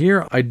latest one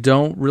here, I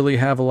don't really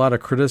have a lot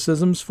of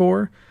criticisms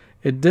for.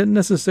 It didn't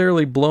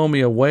necessarily blow me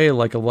away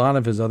like a lot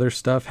of his other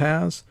stuff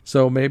has.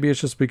 So maybe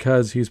it's just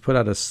because he's put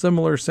out a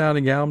similar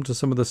sounding album to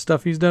some of the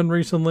stuff he's done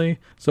recently.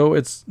 So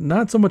it's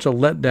not so much a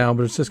letdown,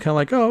 but it's just kind of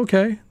like, oh,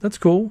 okay, that's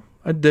cool.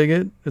 I dig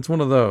it. It's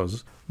one of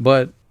those.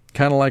 But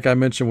kind of like I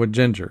mentioned with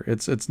Ginger,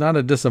 it's not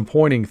a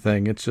disappointing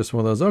thing. It's just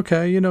one of those,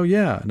 okay,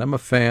 yeah, and I'm a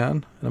fan,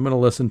 and I'm going to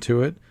listen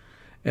to it.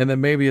 And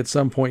then maybe at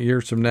some point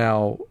years from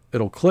now,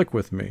 it'll click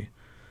with me.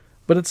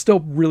 But it's still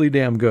really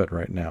damn good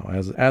right now.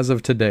 As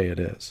of today, it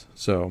is.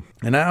 So,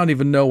 and I don't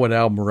even know what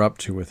album we're up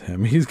to with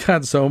him. He's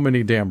got so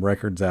many damn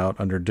records out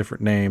under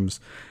different names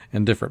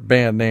and different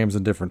band names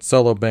and different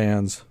solo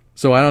bands.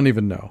 So I don't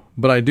even know.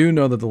 But I do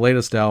know that the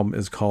latest album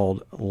is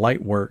called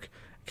Lightwork.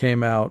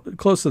 Came out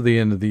close to the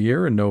end of the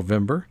year in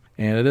November.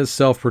 And it is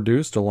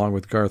self-produced along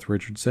with Garth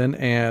Richardson.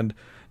 And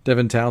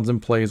Devin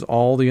Townsend plays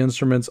all the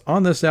instruments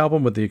on this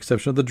album with the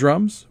exception of the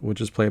drums,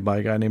 which is played by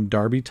a guy named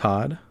Darby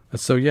Todd.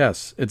 So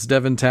yes, it's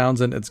Devin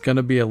Townsend. It's going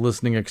to be a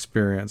listening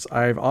experience.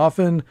 I've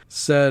often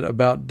said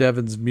about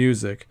Devin's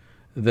music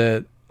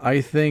that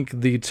I think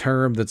the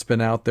term that's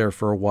been out there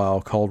for a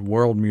while called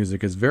world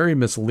music is very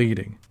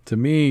misleading. To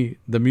me,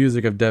 the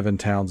music of Devin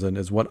Townsend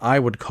is what I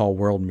would call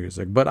world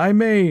music, but I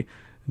may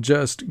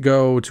just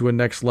go to a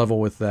next level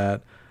with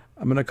that.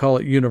 I'm going to call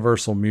it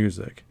universal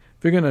music.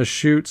 If you're going to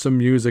shoot some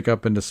music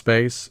up into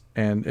space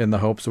and in the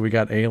hopes that we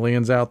got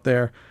aliens out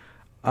there,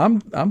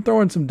 I'm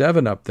throwing some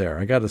Devin up there.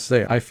 I got to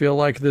say, I feel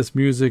like this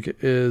music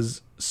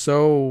is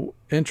so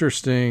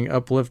interesting,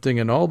 uplifting,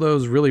 and all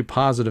those really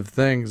positive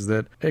things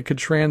that it could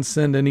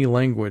transcend any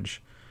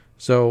language.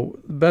 So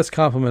the best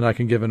compliment I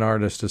can give an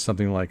artist is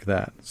something like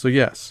that. So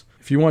yes,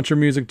 if you want your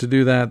music to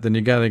do that, then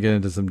you got to get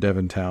into some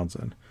Devin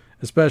Townsend,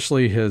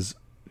 especially his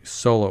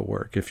solo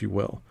work, if you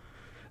will.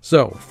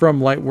 So from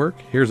Lightwork,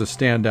 here's a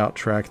standout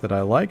track that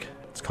I like.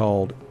 It's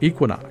called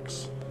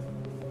Equinox.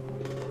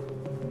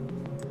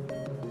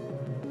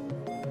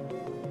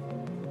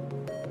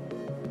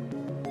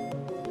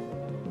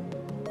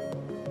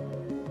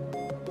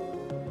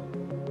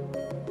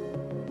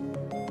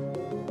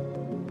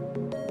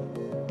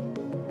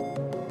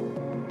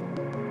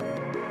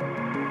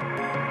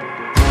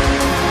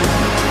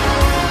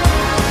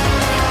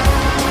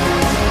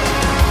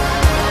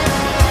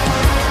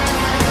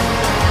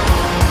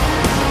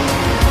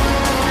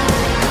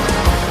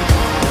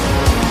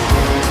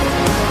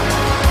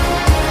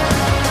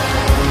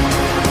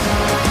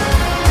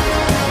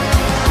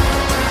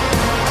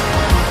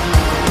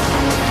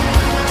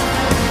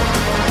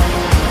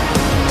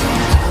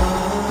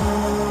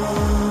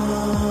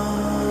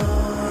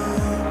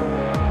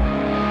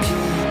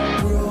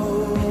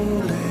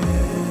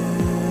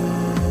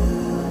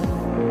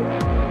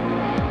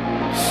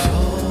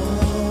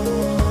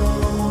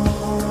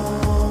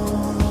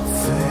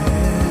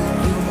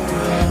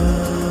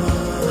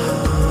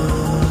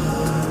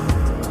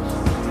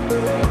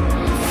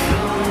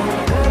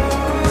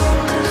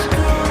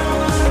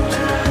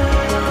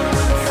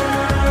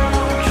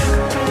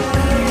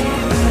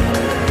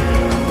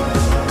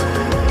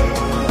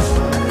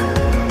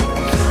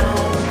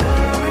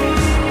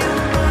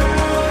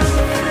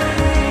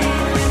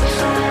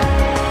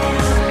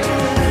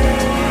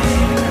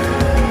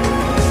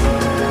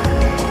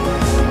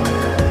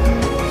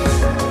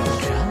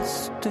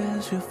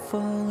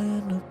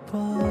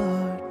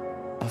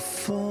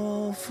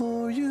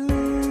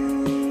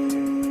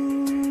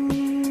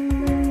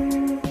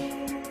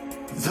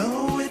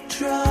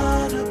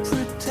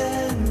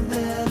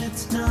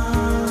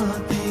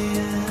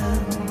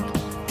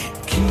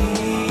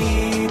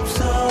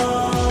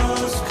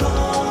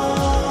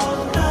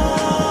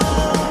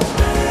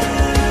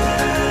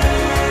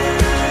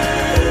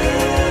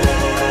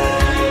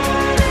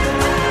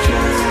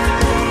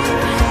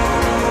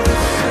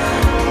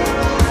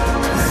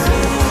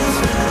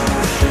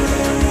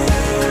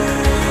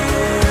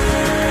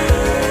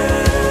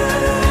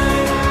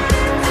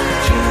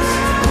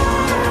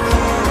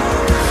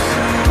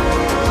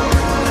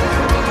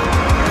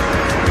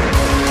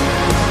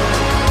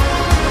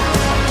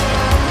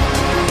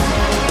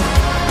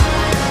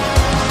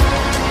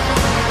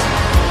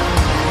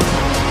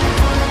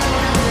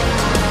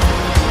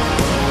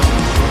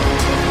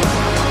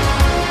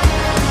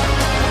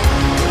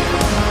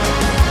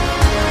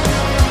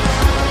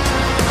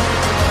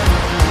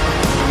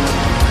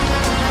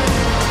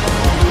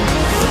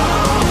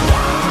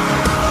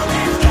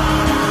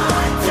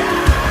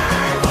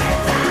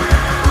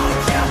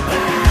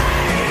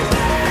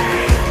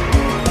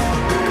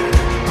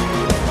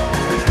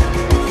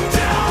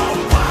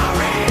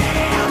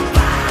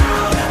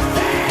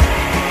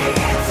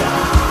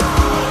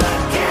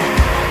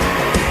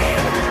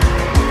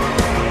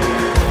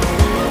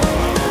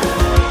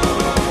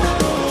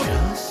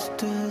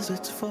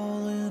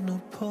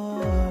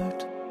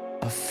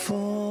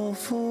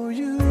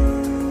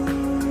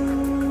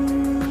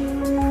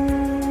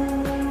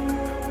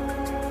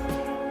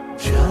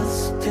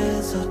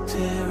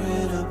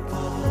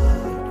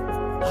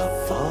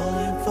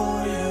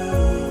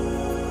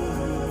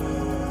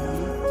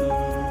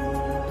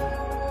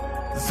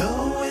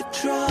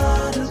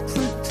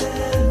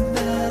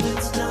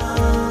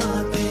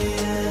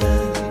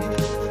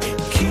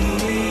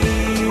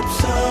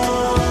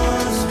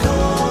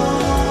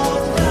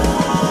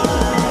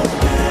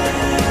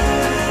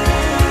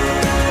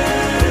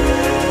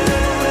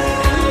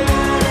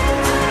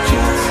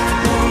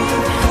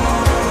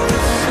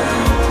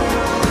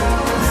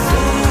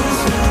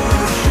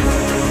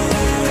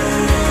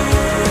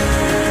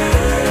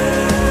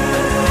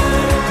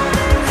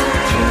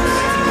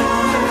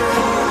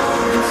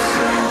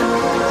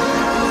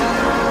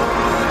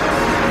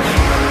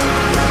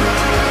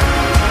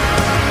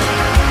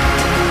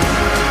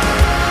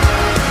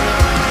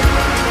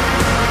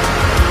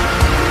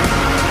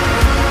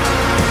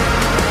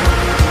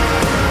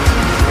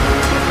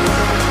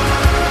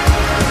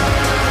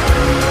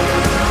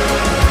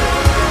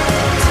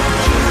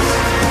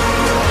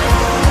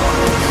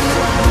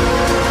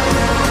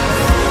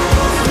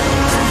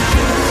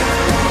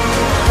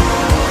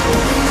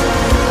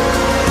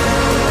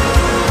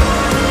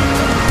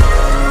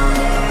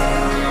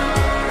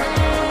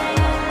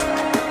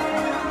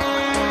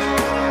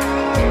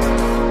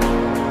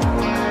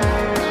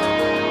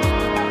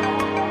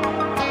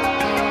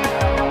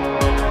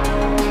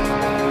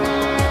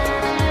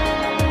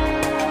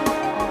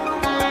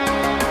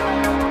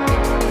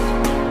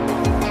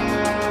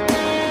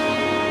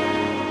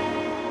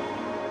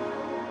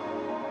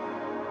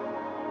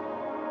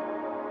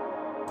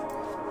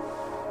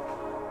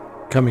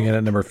 Coming in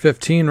at number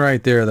 15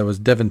 right there, that was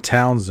Devin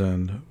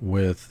Townsend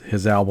with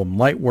his album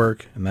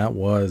Lightwork, and that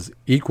was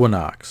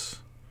Equinox.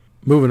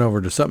 Moving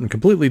over to something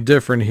completely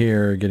different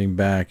here, getting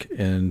back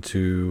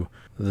into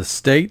the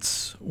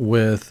States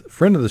with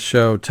friend of the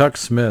show, Tuck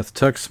Smith.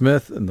 Tuck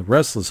Smith and the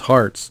Restless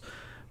Hearts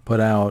put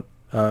out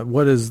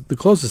what is the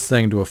closest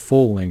thing to a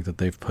full length that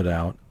they've put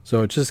out.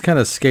 So it just kind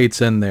of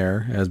skates in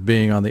there as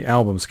being on the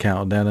albums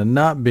countdown and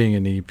not being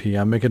an EP.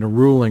 I'm making a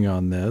ruling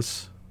on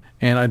this.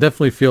 And I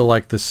definitely feel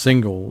like the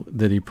single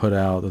that he put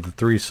out, the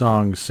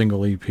 3-song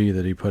single EP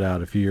that he put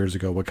out a few years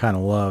ago, What Kind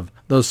of Love,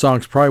 those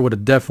songs probably would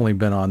have definitely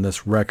been on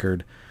this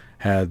record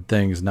had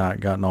things not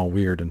gotten all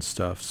weird and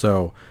stuff.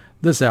 So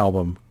this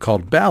album,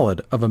 called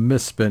Ballad of a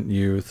Misspent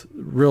Youth,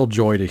 real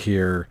joy to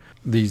hear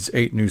these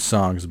 8 new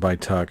songs by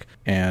Tuck,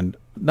 and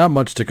not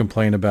much to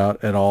complain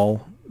about at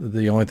all.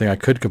 The only thing I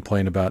could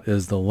complain about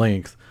is the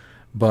length.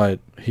 But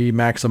he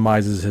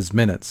maximizes his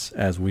minutes,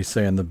 as we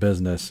say in the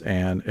business,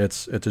 and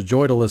it's a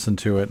joy to listen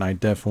to it, and I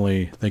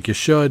definitely think you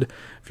should.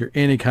 If you're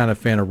any kind of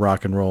fan of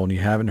rock and roll and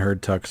you haven't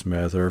heard Tuck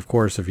Smith, or of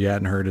course if you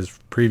hadn't heard his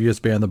previous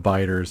band, The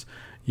Biters,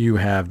 you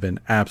have been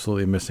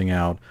absolutely missing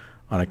out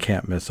on a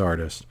can't miss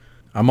artist.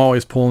 I'm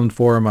always pulling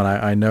for him, and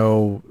I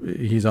know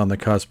he's on the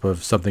cusp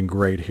of something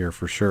great here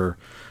for sure.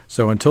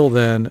 So until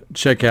then,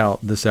 check out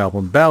this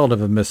album, Ballad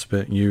of a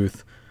Misspent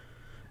Youth.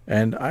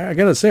 And I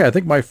gotta say, I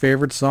think my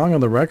favorite song on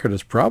the record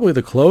is probably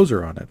the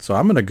closer on it. So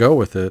I'm gonna go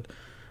with it.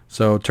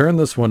 So turn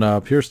this one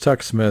up. Here's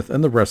Tuck Smith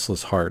and the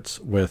Restless Hearts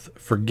with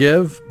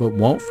Forgive But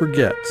Won't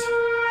Forget.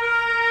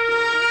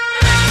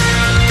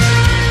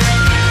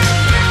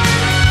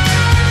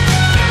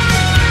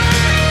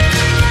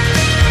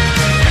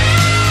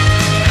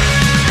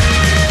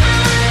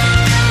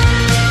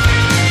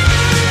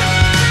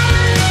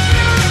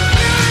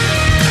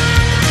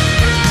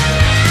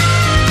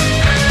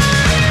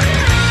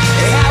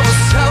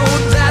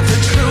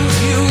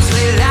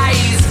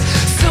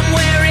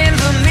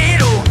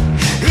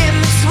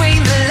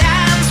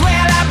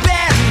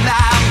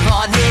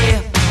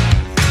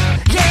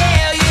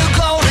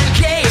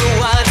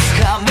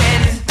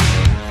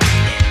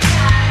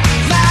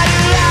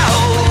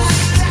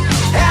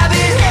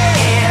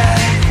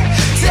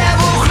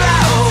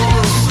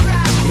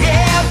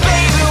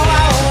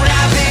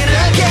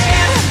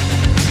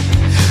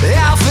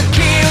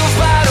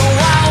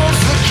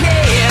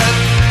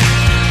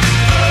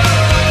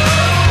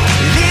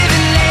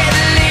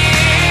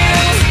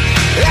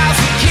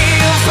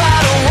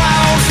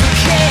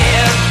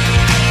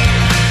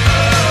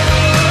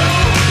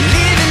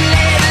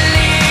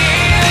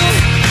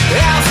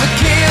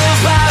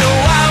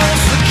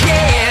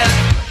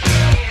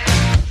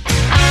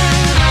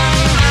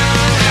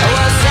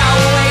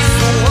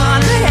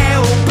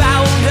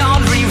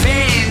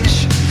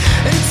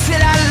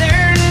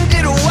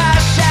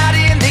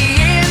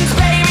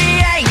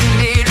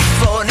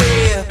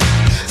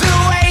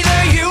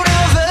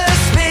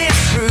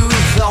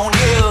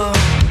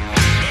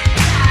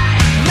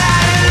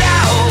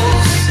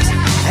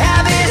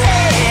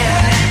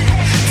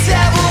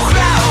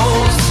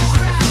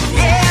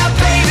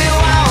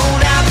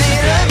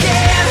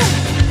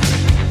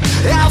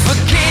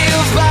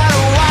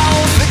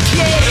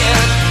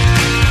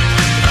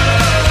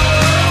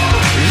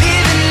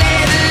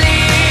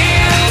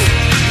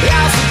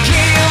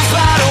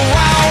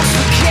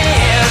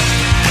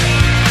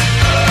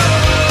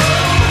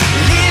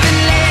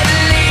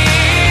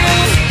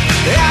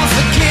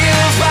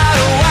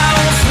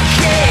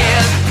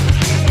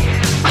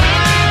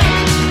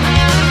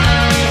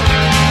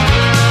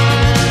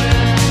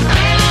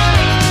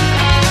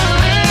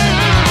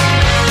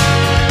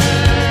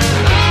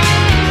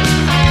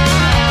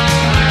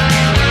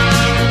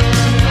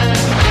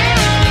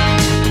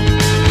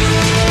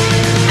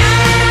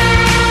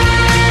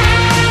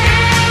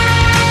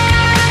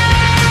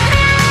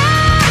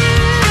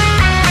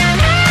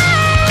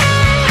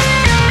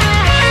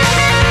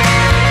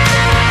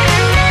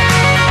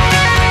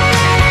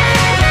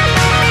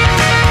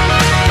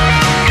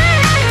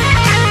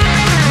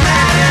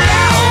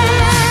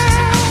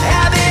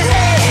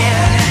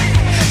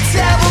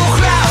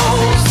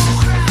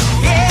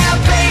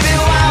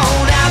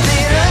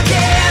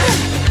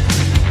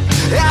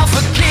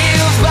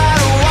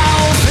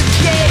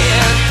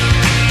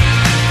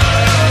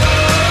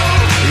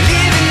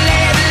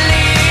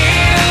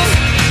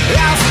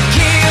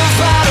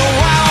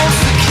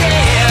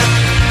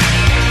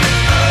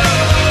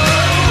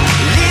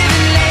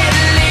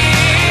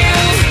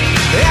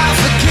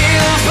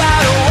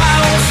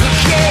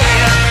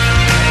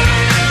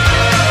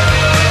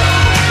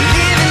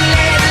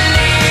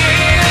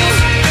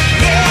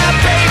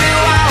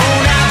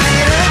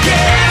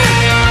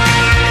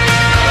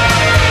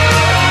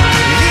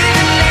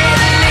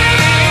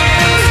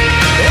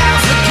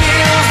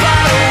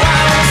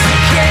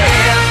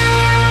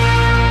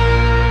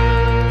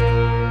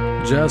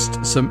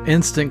 Just some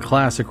instant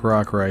classic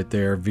rock right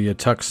there via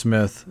Tuck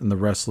Smith and the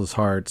Restless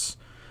Hearts.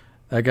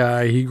 That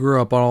guy, he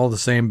grew up on all the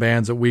same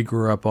bands that we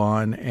grew up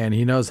on, and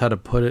he knows how to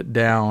put it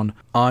down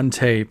on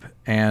tape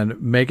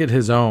and make it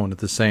his own at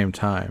the same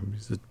time.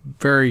 He's a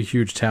very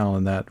huge talent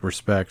in that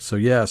respect. So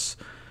yes,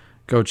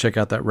 go check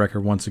out that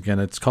record once again.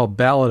 It's called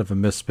Ballad of a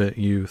Misspent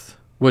Youth,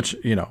 which,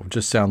 you know,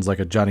 just sounds like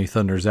a Johnny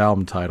Thunders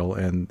album title,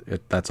 and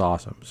that's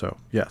awesome. So,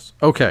 yes.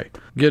 Okay,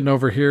 getting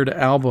over here to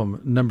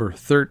album number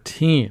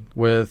 13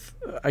 with,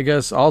 I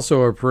guess,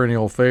 also a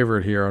perennial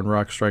favorite here on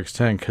Rock Strikes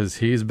 10, because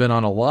he's been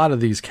on a lot of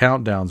these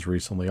countdowns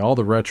recently, all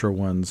the retro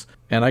ones.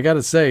 And I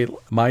gotta say,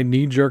 my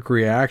knee-jerk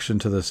reaction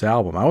to this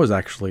album, I was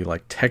actually,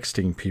 like,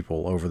 texting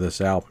people over this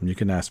album. You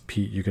can ask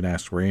Pete, you can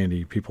ask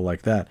Randy, people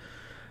like that.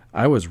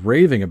 I was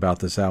raving about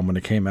this album when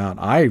it came out.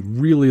 I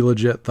really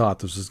legit thought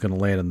this was going to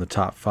land in the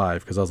top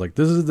 5 because I was like,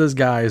 this is this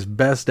guy's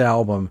best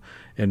album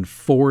in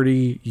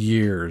 40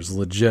 years,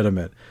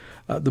 legitimate.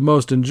 The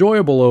most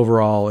enjoyable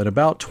overall in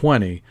about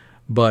 20,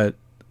 but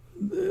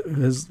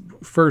his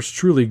first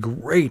truly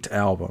great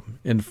album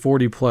in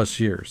 40 plus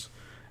years.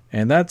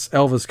 And that's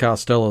Elvis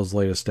Costello's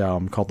latest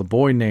album called The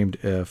Boy Named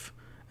If.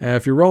 And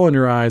if you're rolling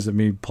your eyes at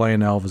me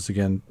playing Elvis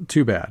again,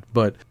 too bad.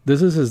 But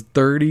this is his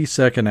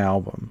 32nd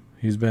album.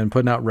 He's been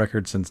putting out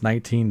records since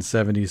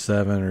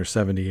 1977 or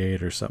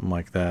 78 or something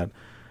like that.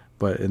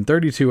 But in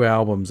 32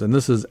 albums, and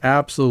this is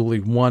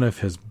absolutely one of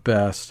his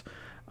best.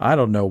 I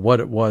don't know what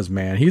it was,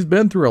 man. He's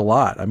been through a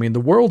lot. I mean, the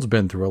world's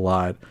been through a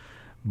lot.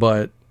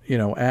 But, you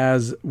know,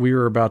 as we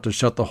were about to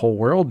shut the whole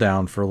world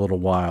down for a little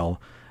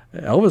while,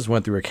 Elvis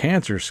went through a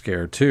cancer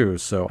scare too.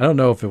 So I don't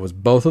know if it was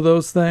both of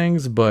those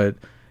things, but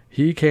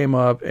he came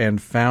up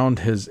and found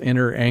his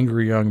inner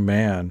angry young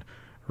man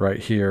right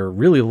here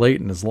really late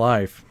in his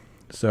life.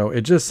 So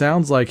it just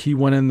sounds like he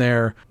went in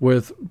there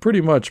with pretty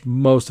much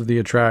most of the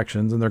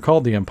attractions, and they're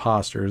called the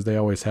Imposters. They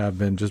always have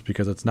been just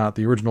because it's not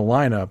the original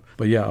lineup.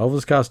 But yeah,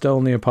 Elvis Costello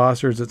and the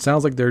Imposters, it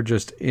sounds like they're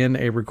just in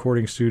a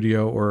recording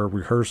studio or a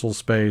rehearsal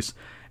space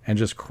and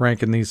just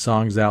cranking these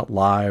songs out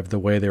live the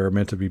way they were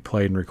meant to be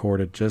played and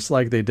recorded, just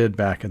like they did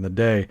back in the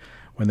day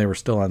when they were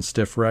still on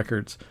Stiff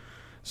Records.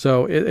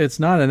 So it's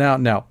not an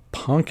out-and-out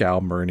punk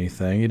album or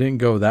anything. He didn't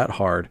go that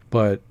hard.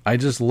 But I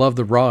just love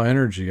the raw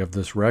energy of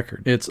this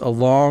record. It's a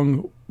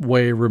long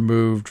way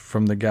removed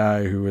from the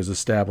guy who has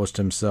established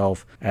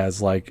himself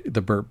as like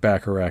the Burt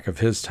Bacharach of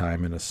his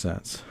time in a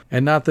sense.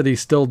 And not that he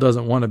still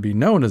doesn't want to be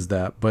known as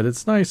that, but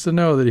it's nice to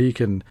know that he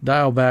can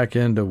dial back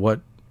into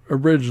what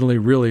originally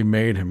really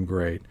made him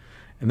great.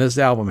 And this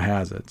album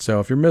has it. So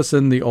if you're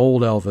missing the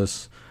old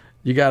Elvis,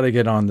 you got to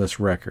get on this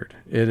record.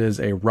 It is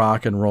a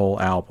rock and roll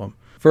album.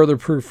 Further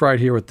proof right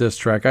here with this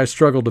track. I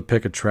struggled to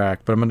pick a track,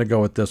 but I'm going to go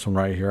with this one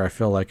right here. I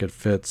feel like it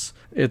fits.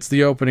 It's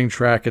the opening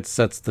track. It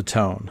sets the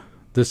tone.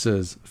 This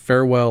is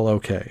Farewell,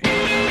 OK.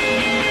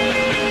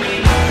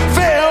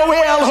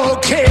 Farewell,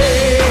 okay.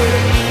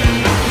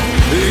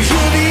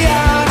 You'll be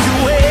on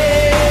your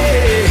way.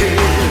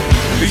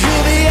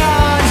 You'll be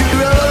on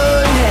your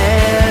own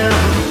now.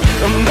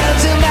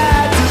 That's in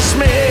my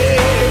dismay.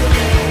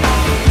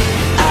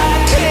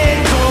 I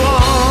can't go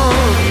on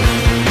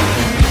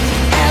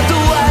after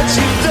what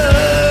you've done.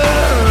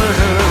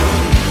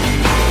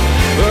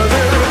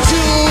 There are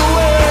two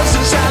words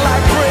that sound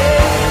like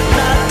prayer.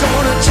 Not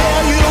gonna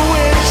tell you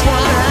which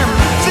one I'm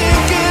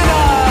thinking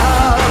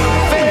of.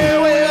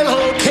 Farewell,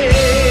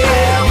 okay.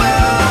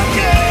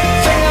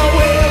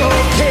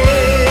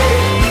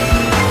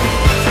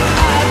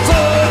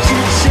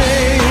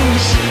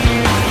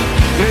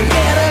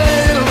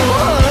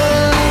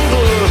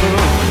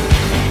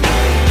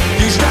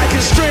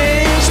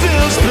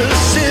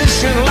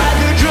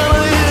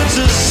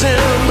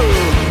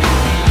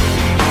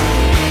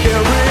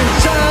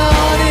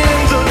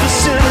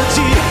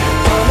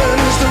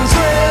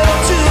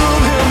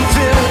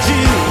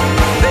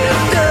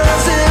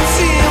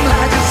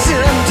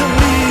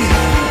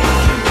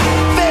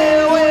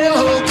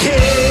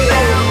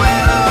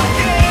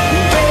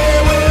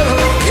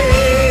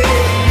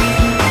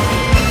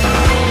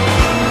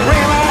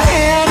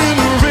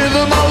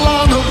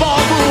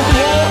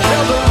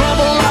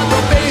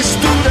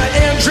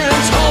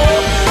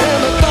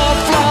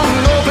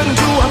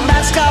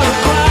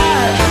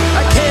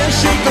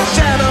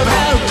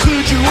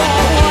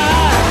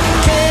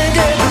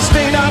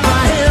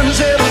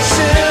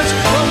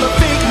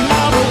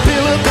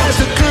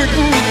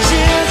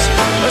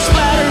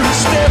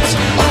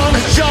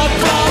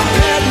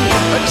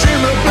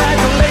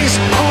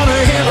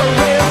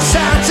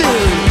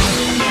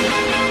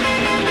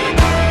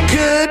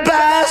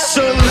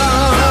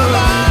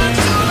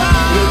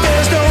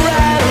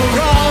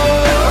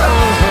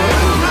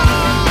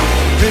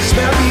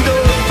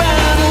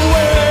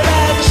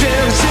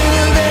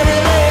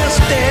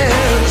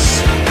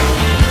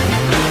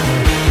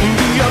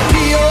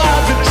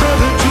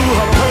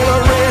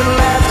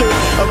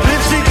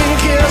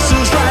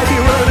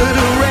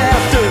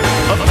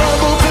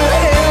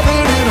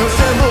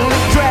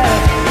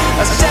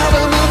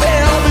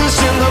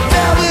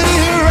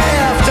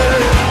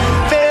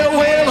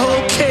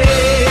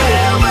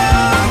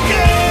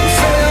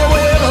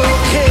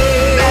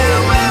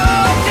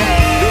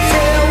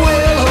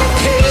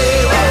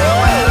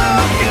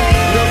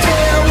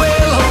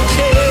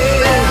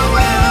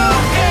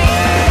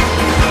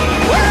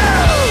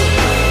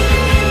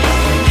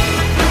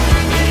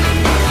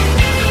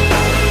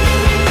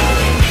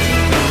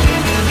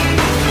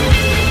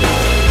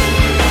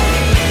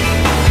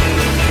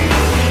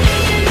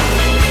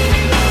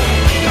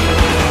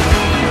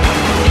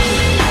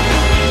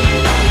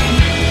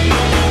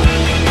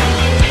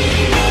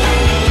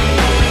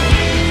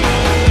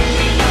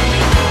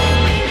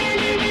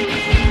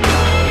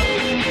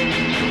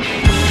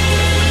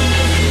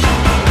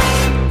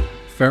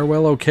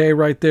 OK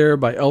right there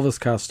by Elvis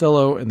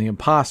Costello and the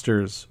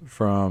Imposters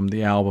from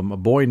the album A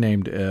Boy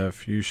Named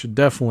If. You should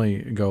definitely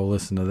go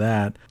listen to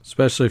that,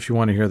 especially if you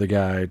want to hear the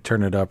guy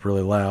turn it up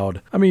really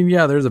loud. I mean,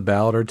 yeah, there's a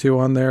ballad or two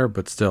on there,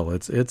 but still,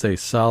 it's a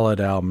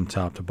solid album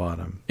top to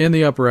bottom. In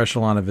the upper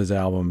echelon of his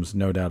albums,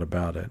 no doubt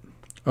about it.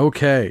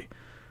 Okay.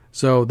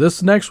 So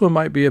this next one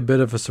might be a bit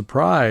of a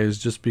surprise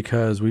just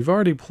because we've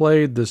already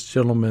played this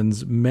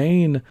gentleman's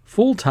main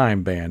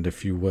full-time band,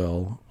 if you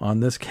will, on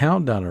this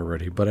countdown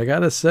already. But I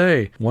gotta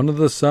say, one of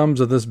the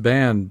sums of this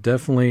band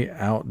definitely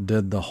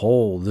outdid the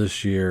whole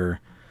this year.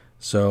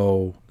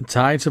 So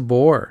Ty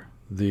Tabor,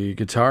 the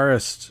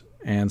guitarist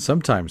and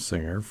sometimes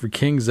singer for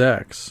King's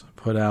X,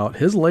 put out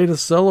his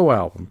latest solo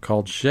album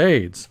called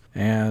Shades.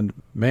 And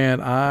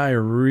man, I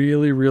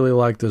really, really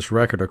like this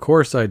record. Of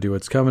course I do.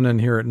 It's coming in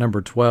here at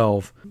number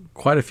 12,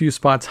 quite a few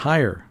spots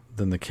higher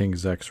than the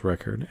King's X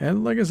record.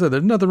 And like I said,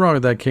 there's nothing wrong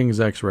with that King's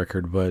X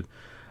record, but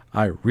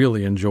I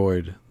really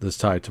enjoyed this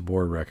Ty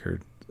Tabor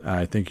record.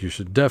 I think you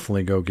should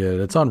definitely go get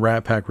it. It's on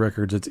Rat Pack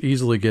Records. It's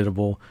easily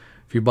gettable.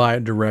 If you buy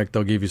it direct,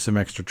 they'll give you some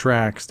extra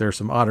tracks. There's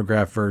some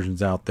autographed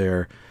versions out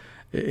there.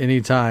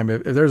 Anytime,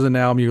 if there's an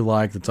album you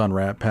like that's on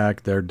Rat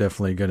Pack, they're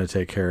definitely going to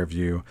take care of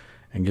you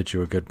and get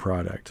you a good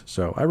product.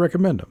 So I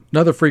recommend them.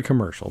 Another free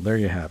commercial. There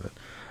you have it.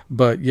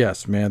 But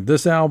yes, man,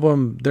 this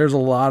album, there's a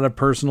lot of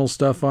personal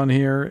stuff on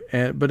here,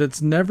 but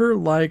it's never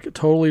like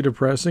totally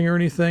depressing or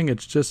anything.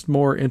 It's just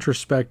more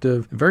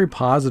introspective, very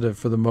positive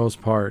for the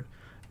most part.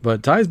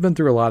 But Ty's been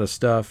through a lot of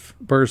stuff,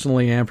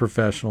 personally and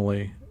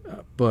professionally,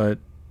 but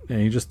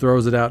he just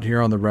throws it out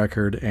here on the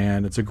record,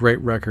 and it's a great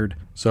record.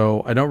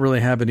 So I don't really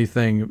have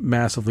anything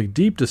massively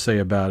deep to say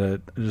about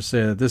it. I just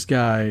say that this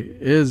guy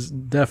is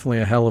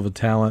definitely a hell of a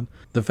talent.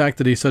 The fact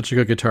that he's such a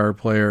good guitar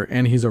player,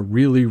 and he's a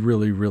really,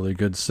 really, really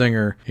good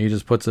singer, he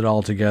just puts it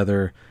all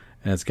together,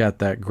 and it's got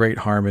that great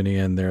harmony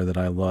in there that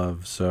I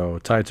love. So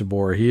Ty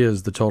Tabor, he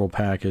is the total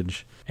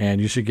package, and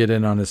you should get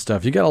in on his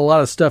stuff. You got a lot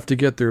of stuff to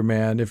get through,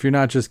 man. If you're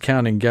not just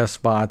counting guest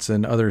spots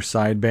and other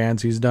side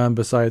bands he's done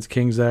besides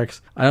King's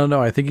X, I don't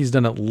know. I think he's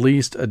done at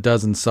least a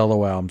dozen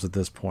solo albums at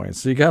this point.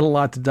 So you got a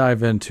lot to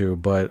dive into,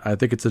 but I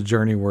think it's a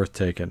journey worth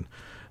taking.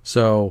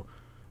 So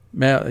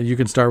Matt, you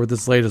can start with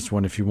this latest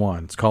one if you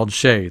want. It's called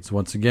Shades.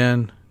 Once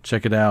again,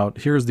 check it out.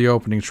 Here's the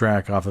opening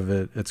track off of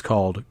it. It's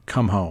called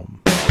Come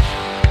Home.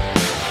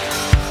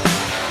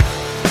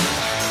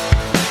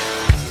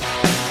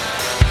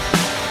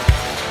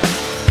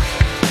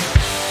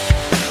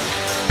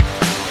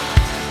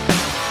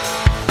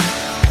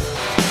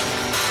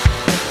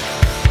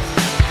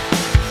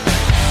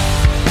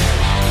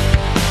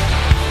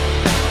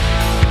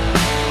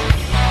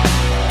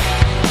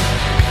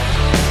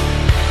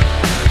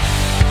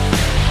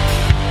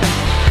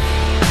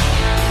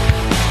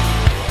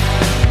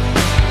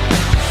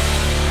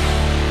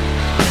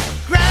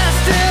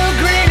 Grass still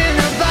green.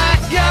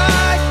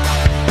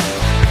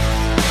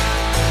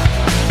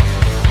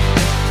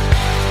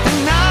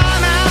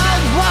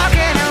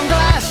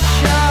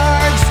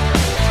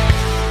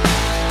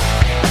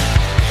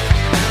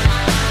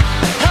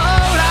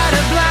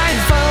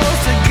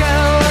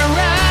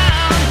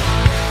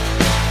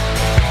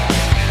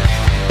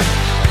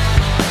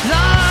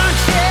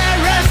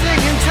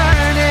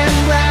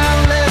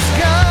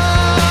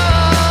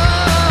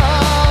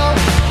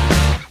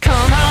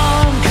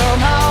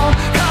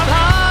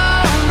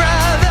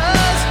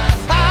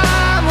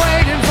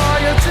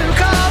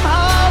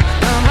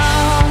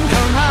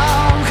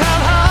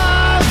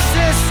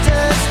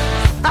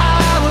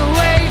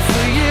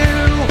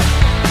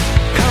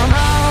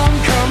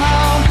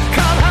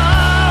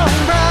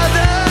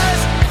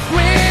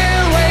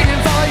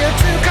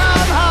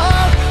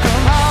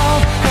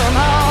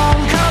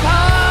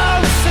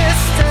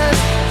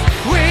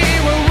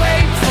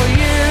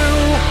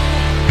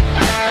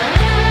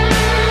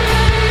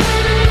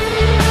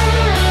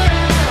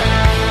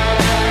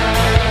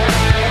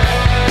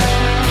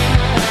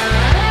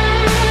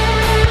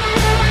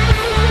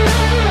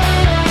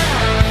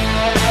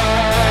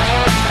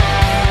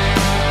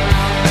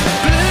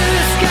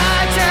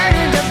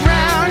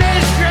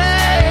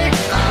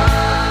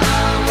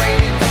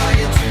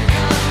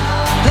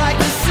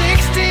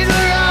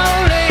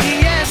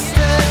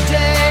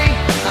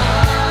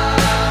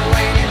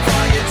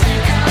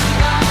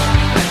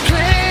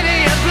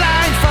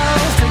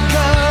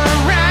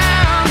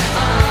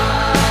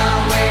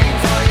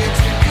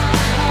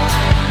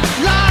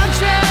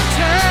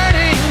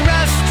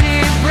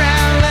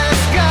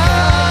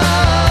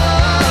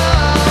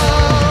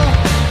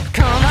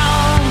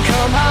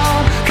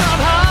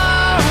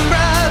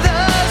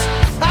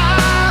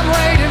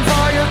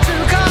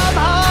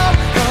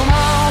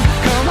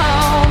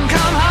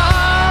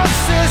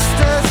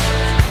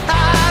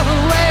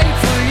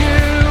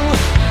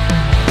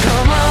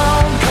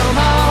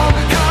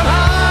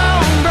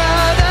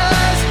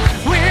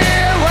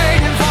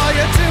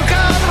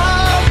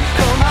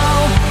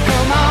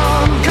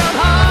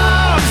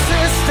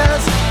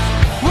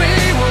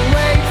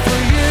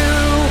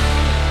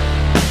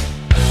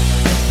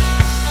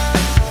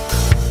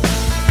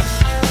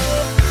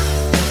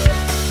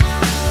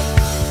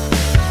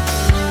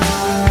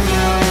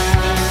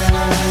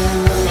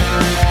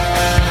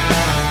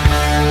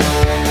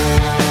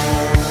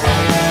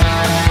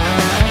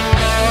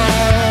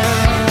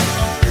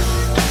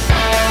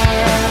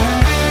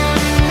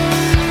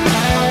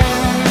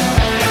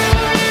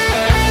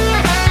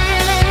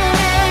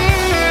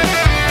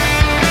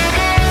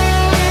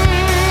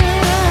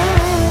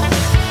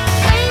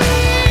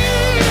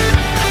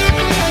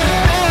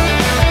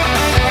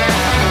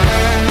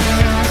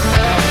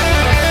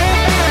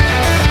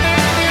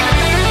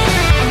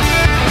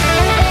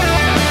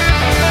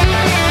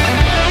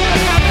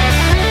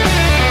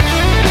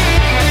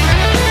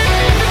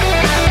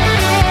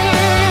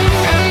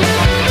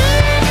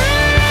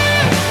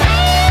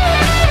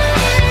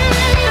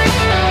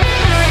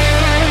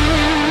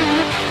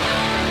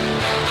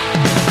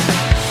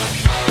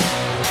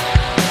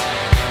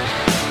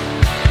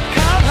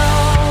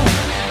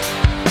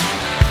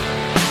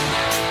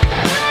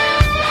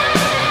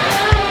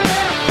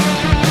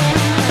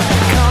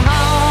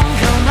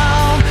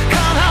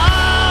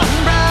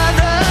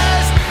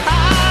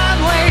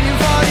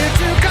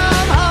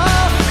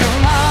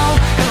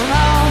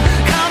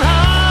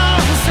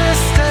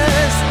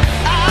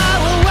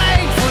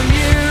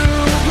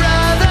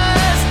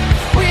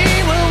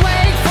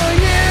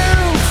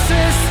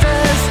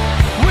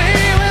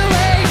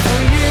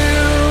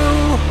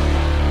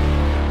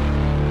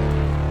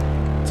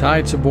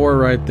 Ty Tabor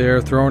right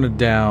there, throwing it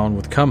down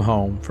with Come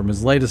Home from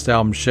his latest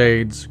album,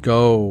 Shades.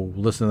 Go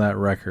listen to that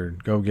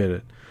record. Go get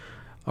it.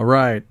 All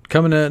right,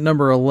 coming in at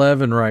number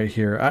 11 right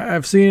here.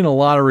 I've seen a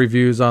lot of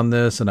reviews on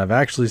this, and I've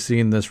actually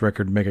seen this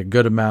record make a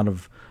good amount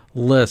of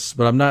lists,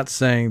 but I'm not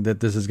saying that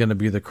this is going to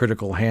be the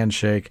critical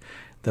handshake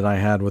that I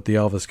had with the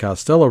Elvis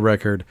Costello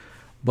record.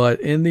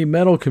 But in the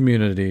metal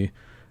community,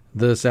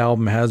 this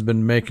album has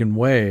been making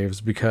waves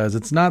because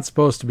it's not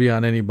supposed to be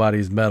on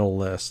anybody's metal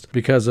list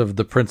because of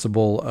the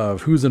principle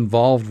of who's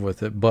involved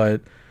with it. But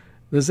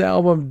this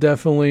album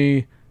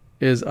definitely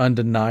is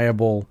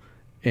undeniable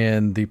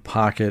in the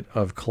pocket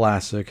of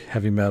classic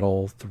heavy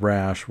metal,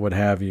 thrash, what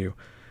have you.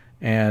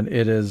 And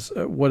it is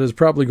what is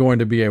probably going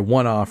to be a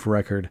one-off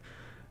record.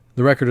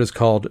 The record is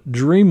called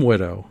Dream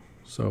Widow.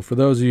 So for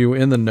those of you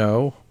in the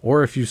know,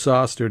 or if you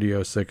saw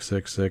Studio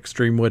 666,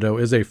 Dream Widow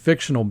is a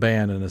fictional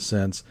band in a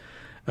sense,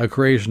 a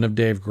creation of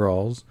Dave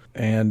Grohl's,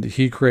 and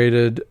he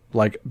created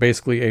like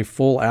basically a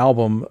full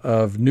album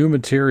of new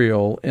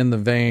material in the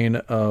vein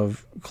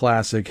of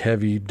classic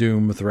heavy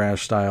doom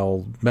thrash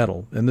style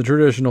metal in the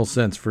traditional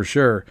sense for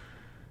sure.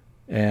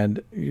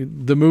 And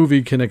the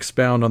movie can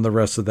expound on the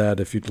rest of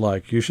that if you'd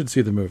like. You should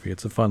see the movie.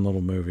 It's a fun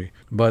little movie.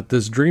 But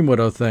this Dream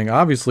Widow thing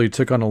obviously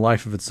took on a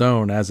life of its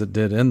own as it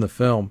did in the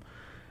film.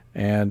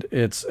 And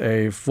it's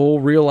a full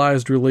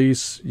realized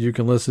release. You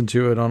can listen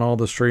to it on all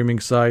the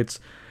streaming sites.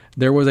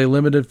 There was a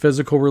limited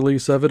physical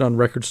release of it on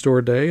Record Store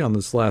Day on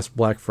this last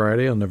Black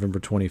Friday on November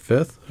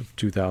 25th of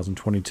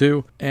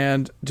 2022.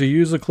 And to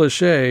use a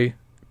cliche,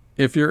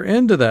 if you're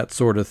into that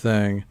sort of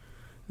thing,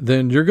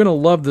 then you're going to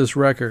love this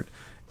record.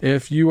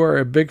 If you are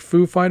a big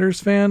Foo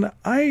Fighters fan,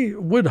 I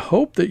would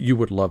hope that you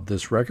would love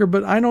this record,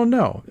 but I don't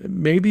know.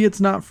 Maybe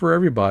it's not for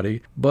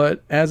everybody,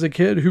 but as a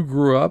kid who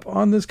grew up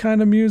on this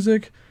kind of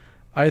music,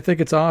 I think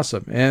it's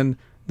awesome. And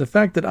the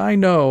fact that I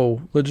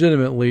know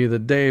legitimately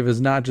that Dave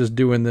is not just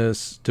doing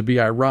this to be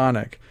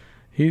ironic,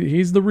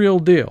 he's the real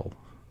deal.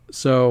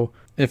 So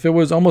if it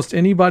was almost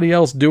anybody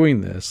else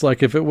doing this,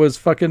 like if it was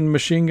fucking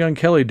Machine Gun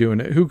Kelly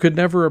doing it, who could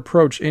never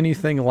approach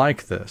anything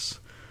like this.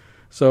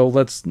 So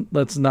let's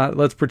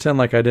pretend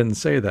like I didn't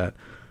say that.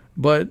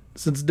 But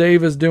since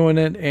Dave is doing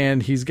it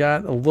and he's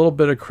got a little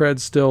bit of cred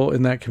still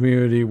in that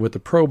community with the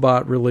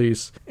Probot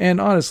release, and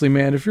honestly,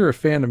 man, if you're a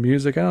fan of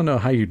music, I don't know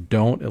how you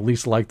don't at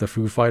least like the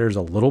Foo Fighters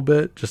a little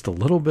bit, just a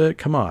little bit.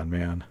 Come on,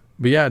 man.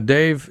 But yeah,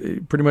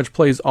 Dave pretty much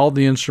plays all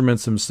the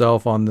instruments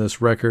himself on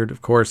this record.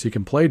 Of course, he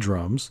can play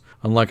drums,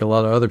 unlike a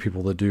lot of other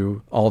people that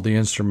do all the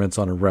instruments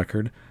on a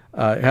record.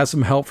 It has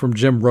some help from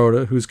Jim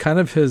Rhoda, who's kind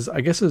of his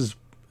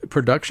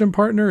production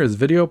partner, his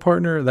video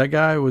partner. That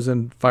guy was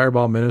in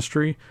Fireball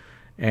Ministry.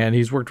 And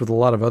he's worked with a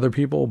lot of other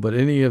people, but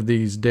any of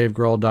these Dave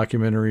Grohl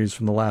documentaries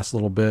from the last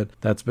little bit,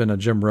 that's been a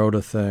Jim Rhoda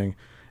thing.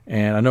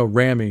 And I know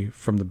Rami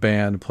from the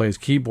band plays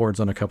keyboards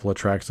on a couple of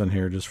tracks on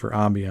here just for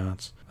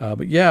ambiance.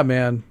 But yeah,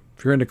 man,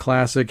 if you're into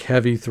classic,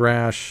 heavy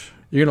thrash,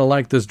 you're going to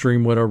like this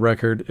Dream Widow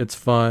record. It's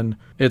fun.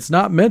 It's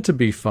not meant to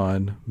be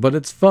fun, but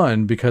it's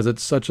fun because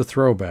it's such a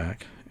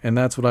throwback. And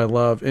that's what I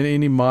love. In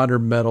any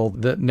modern metal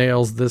that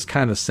nails this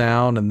kind of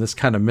sound and this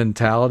kind of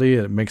mentality,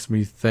 it makes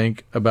me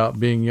think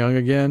about being young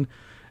again.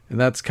 And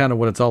that's kind of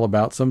what it's all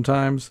about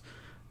sometimes.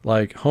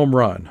 Like, home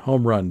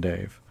run,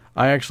 Dave.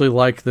 I actually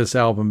like this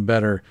album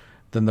better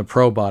than the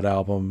Probot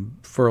album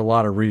for a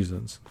lot of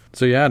reasons.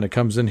 So yeah, and it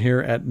comes in here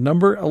at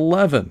number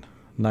 11.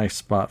 Nice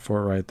spot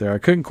for it right there. I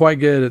couldn't quite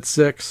get it at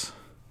 6,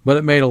 but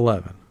it made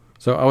 11.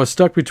 So I was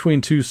stuck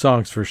between two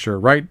songs for sure.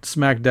 Right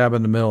smack dab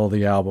in the middle of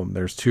the album,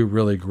 there's two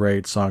really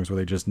great songs where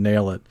they just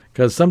nail it.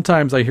 Because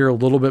sometimes I hear a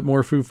little bit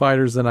more Foo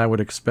Fighters than I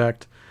would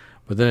expect,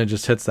 but then it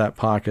just hits that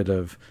pocket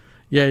of,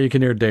 yeah, you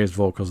can hear Dave's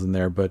vocals in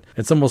there, but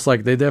it's almost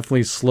like they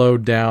definitely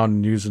slowed down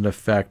and used an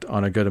effect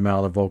on a good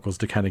amount of vocals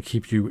to kind of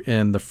keep you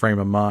in the frame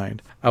of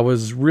mind. I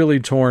was really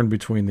torn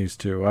between these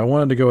two. I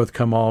wanted to go with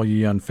Come All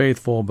Ye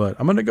Unfaithful, but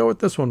I'm going to go with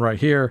this one right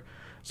here.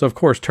 So, of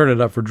course, turn it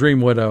up for Dream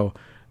Widow.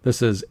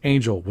 This is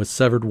Angel with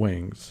Severed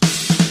Wings.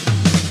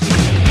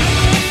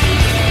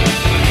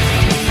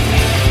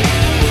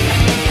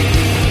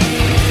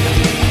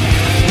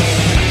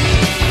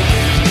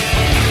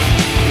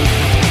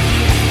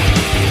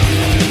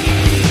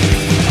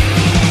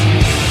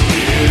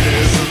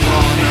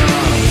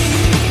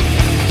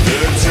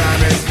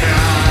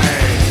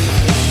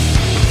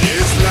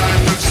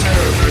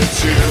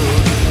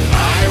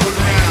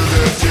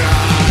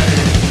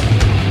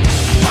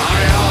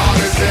 My heart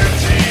is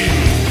empty,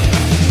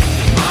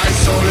 my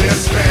soul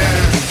is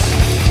spent.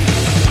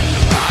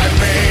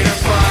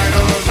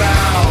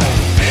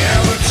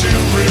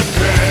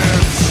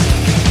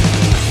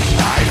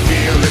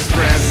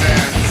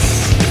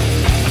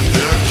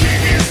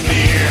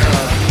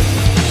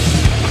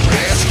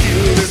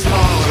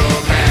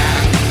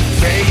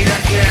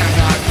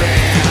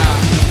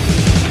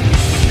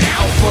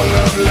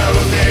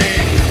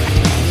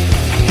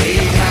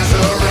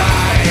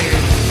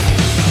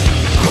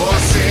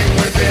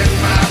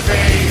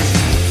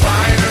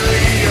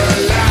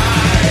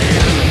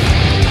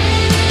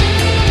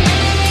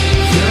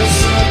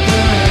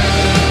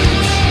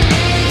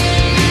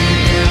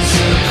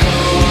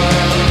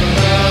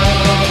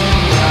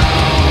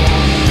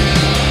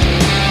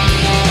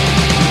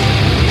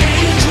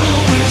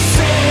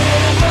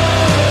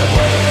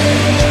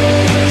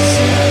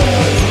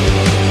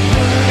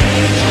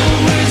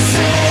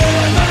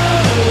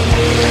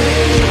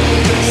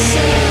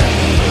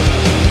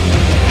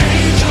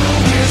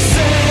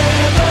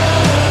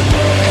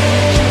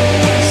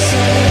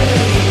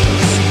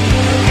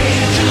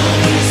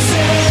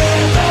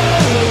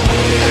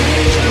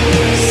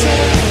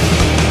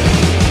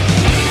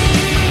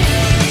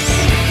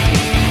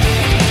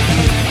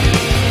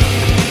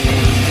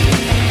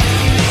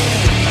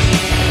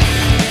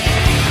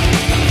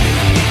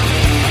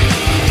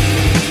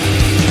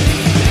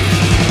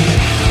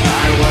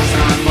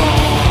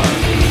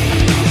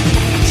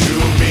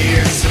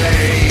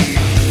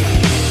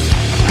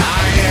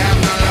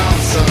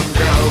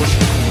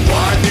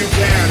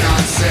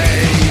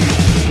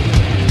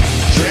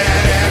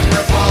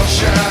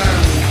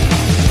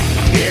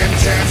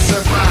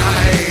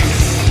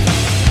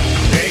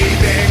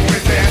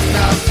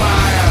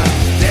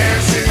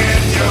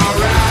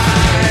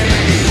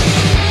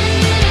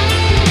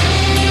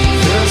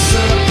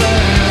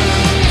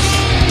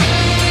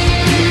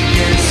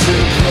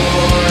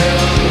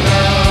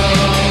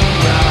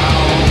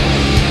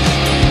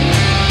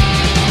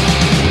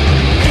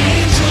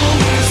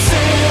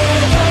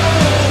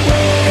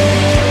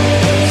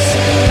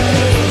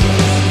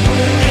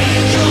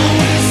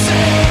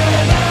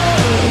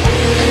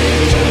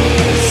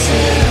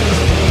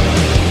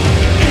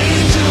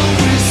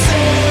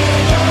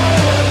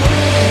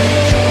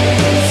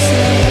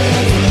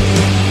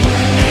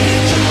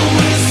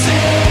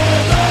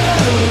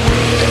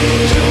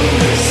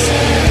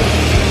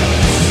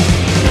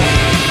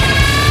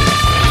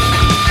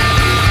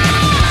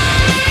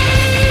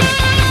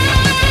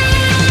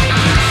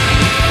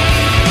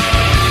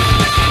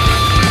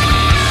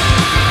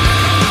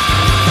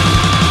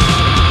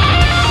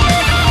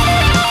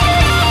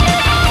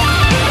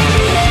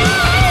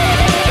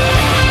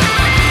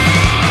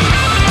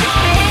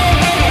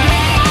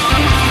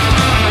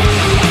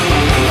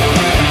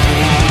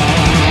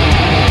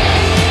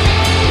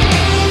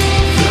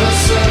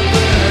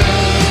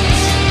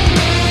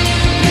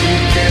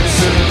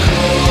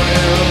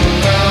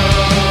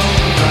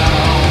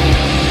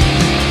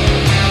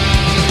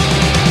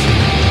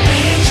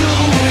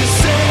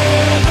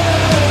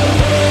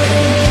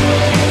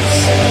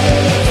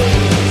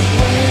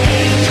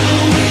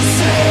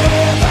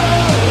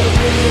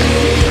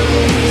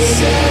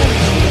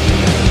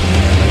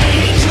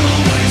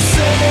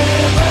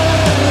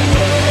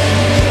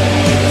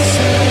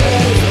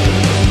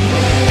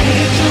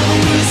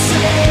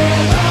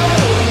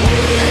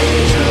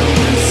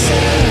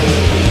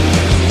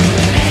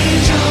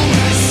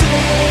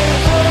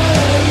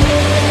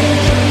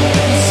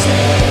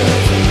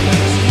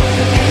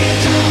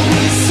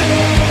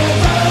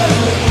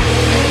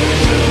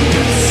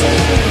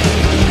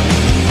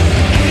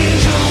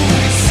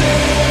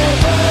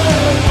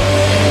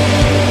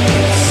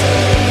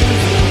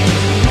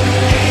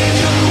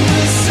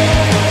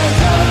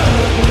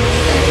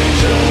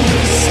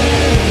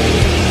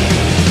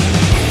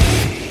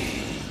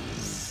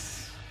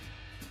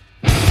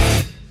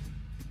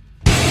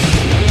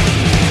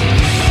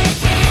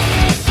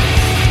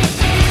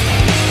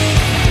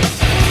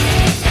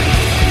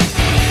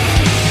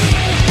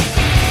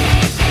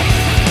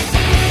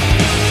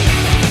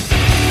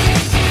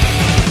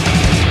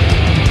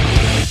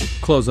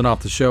 closing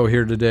off the show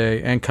here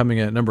today and coming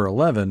in at number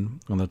 11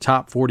 on the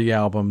top 40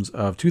 albums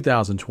of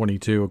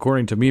 2022,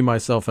 according to Me,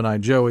 Myself, and I,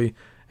 Joey,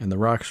 and the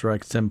Rock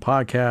Strikes 10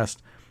 podcast.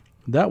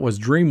 That was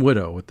Dream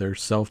Widow with their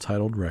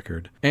self-titled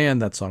record.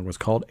 And that song was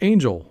called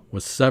Angel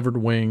with Severed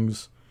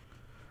Wings,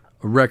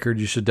 a record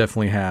you should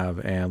definitely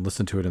have and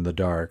listen to it in the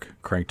dark,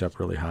 cranked up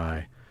really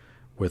high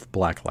with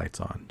black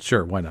lights on.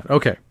 Sure, why not?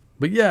 Okay,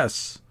 but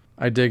yes,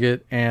 I dig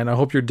it, and I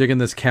hope you're digging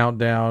this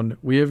countdown.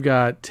 We have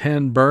got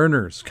 10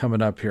 burners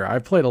coming up here.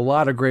 I've played a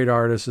lot of great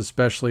artists,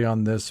 especially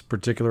on this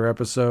particular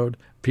episode.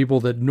 People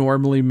that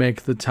normally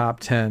make the top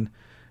 10.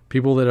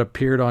 People that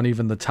appeared on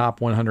even the top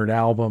 100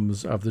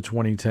 albums of the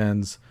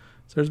 2010s.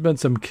 So there's been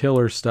some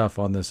killer stuff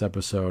on this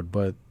episode,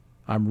 but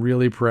I'm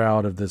really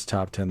proud of this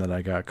top 10 that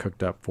I got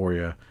cooked up for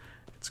you.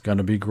 It's going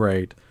to be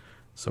great.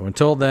 So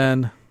until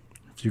then,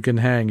 if you can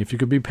hang, if you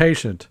could be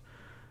patient,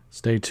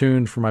 stay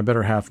tuned for my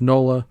better half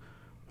Nola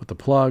with the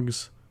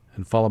plugs,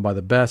 and followed by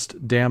the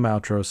best damn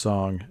outro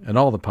song in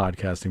all the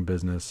podcasting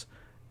business.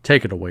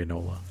 Take it away,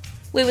 Nola.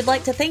 We would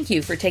like to thank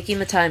you for taking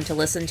the time to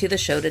listen to the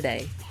show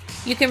today.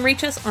 You can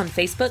reach us on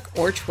Facebook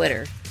or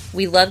Twitter.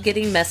 We love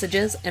getting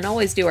messages and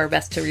always do our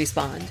best to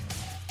respond.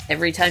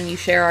 Every time you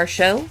share our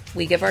show,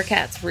 we give our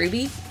cats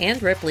Ruby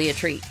and Ripley a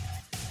treat.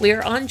 We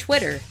are on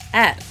Twitter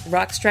at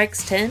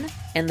RockStrikes10,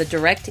 and the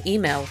direct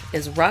email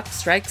is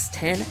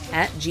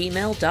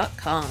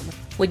rockstrikes10@gmail.com.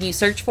 When you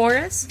search for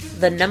us,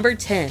 the number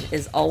 10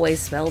 is always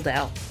spelled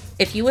out.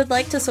 If you would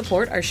like to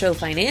support our show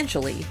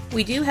financially,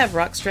 we do have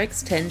Rock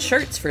Strikes 10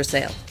 shirts for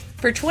sale.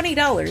 For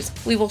 $20,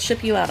 we will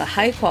ship you out a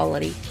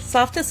high-quality,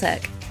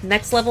 soft-as-heck,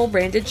 next-level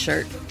branded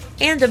shirt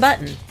and a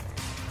button.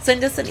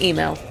 Send us an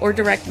email or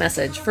direct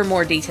message for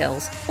more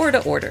details or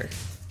to order.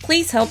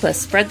 Please help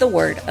us spread the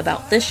word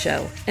about this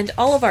show and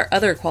all of our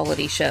other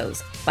quality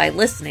shows by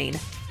listening,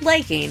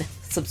 liking,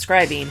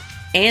 subscribing,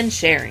 and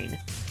sharing.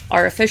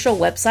 Our official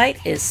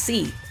website is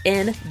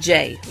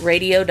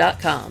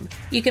cnjradio.com.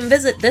 You can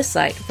visit this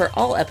site for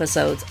all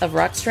episodes of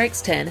Rock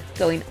Strikes 10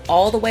 going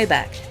all the way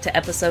back to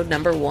episode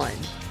number 1.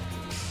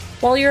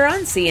 While you're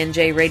on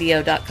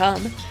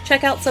cnjradio.com,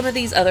 check out some of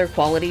these other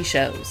quality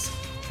shows.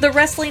 The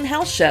Wrestling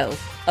House Show,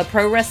 a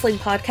pro wrestling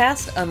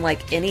podcast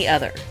unlike any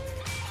other.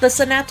 The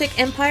Synaptic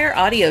Empire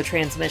audio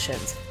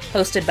transmissions,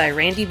 hosted by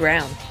Randy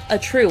Brown, a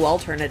true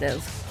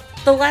alternative.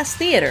 The Last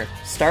Theater,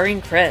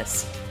 starring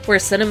Chris, where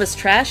cinema's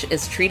trash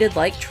is treated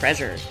like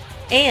treasure.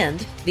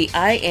 And the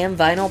I Am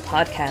Vinyl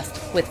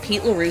podcast with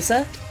Pete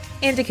LaRussa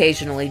and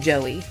occasionally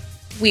Joey.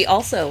 We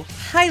also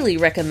highly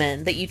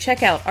recommend that you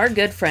check out our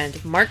good friend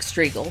Mark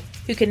Striegel,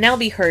 who can now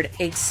be heard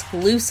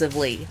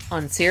exclusively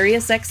on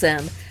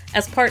SiriusXM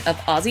as part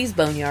of Ozzy's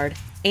Boneyard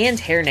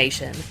and Hair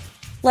Nation.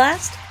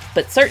 Last,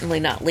 but certainly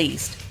not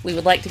least, we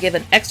would like to give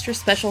an extra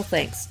special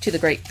thanks to the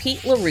great Pete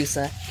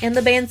LaRussa and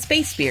the band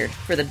Spacebeard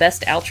for the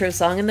best outro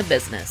song in the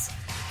business.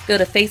 Go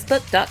to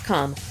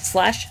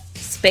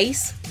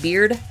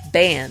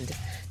facebook.com/SpaceBeardBand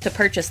to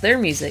purchase their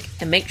music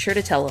and make sure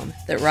to tell them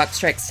that Rock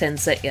Strikes 10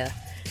 sent ya.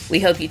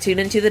 We hope you tune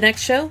into the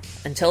next show.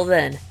 Until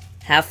then,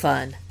 have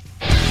fun.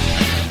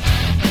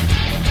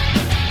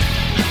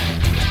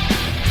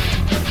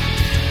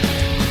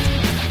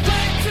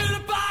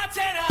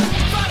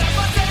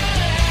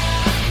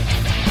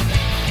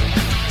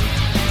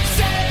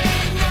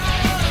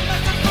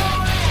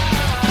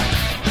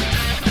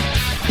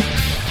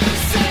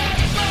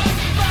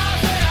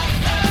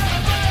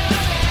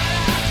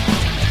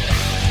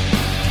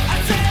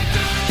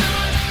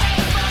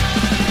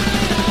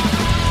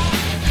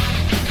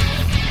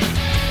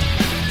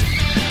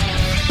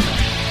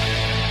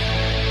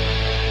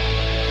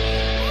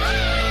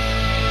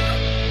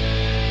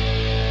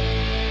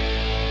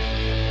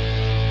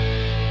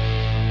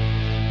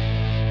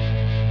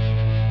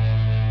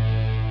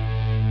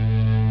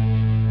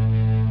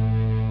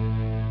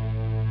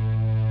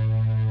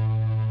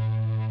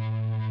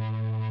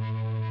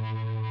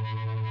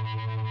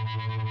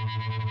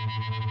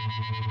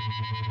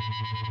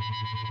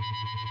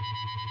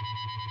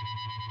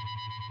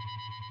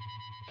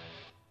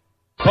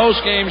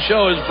 Post-game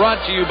show is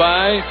brought to you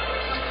by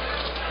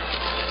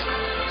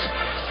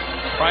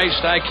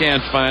Christ, I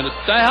can't find it.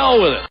 The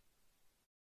hell with it.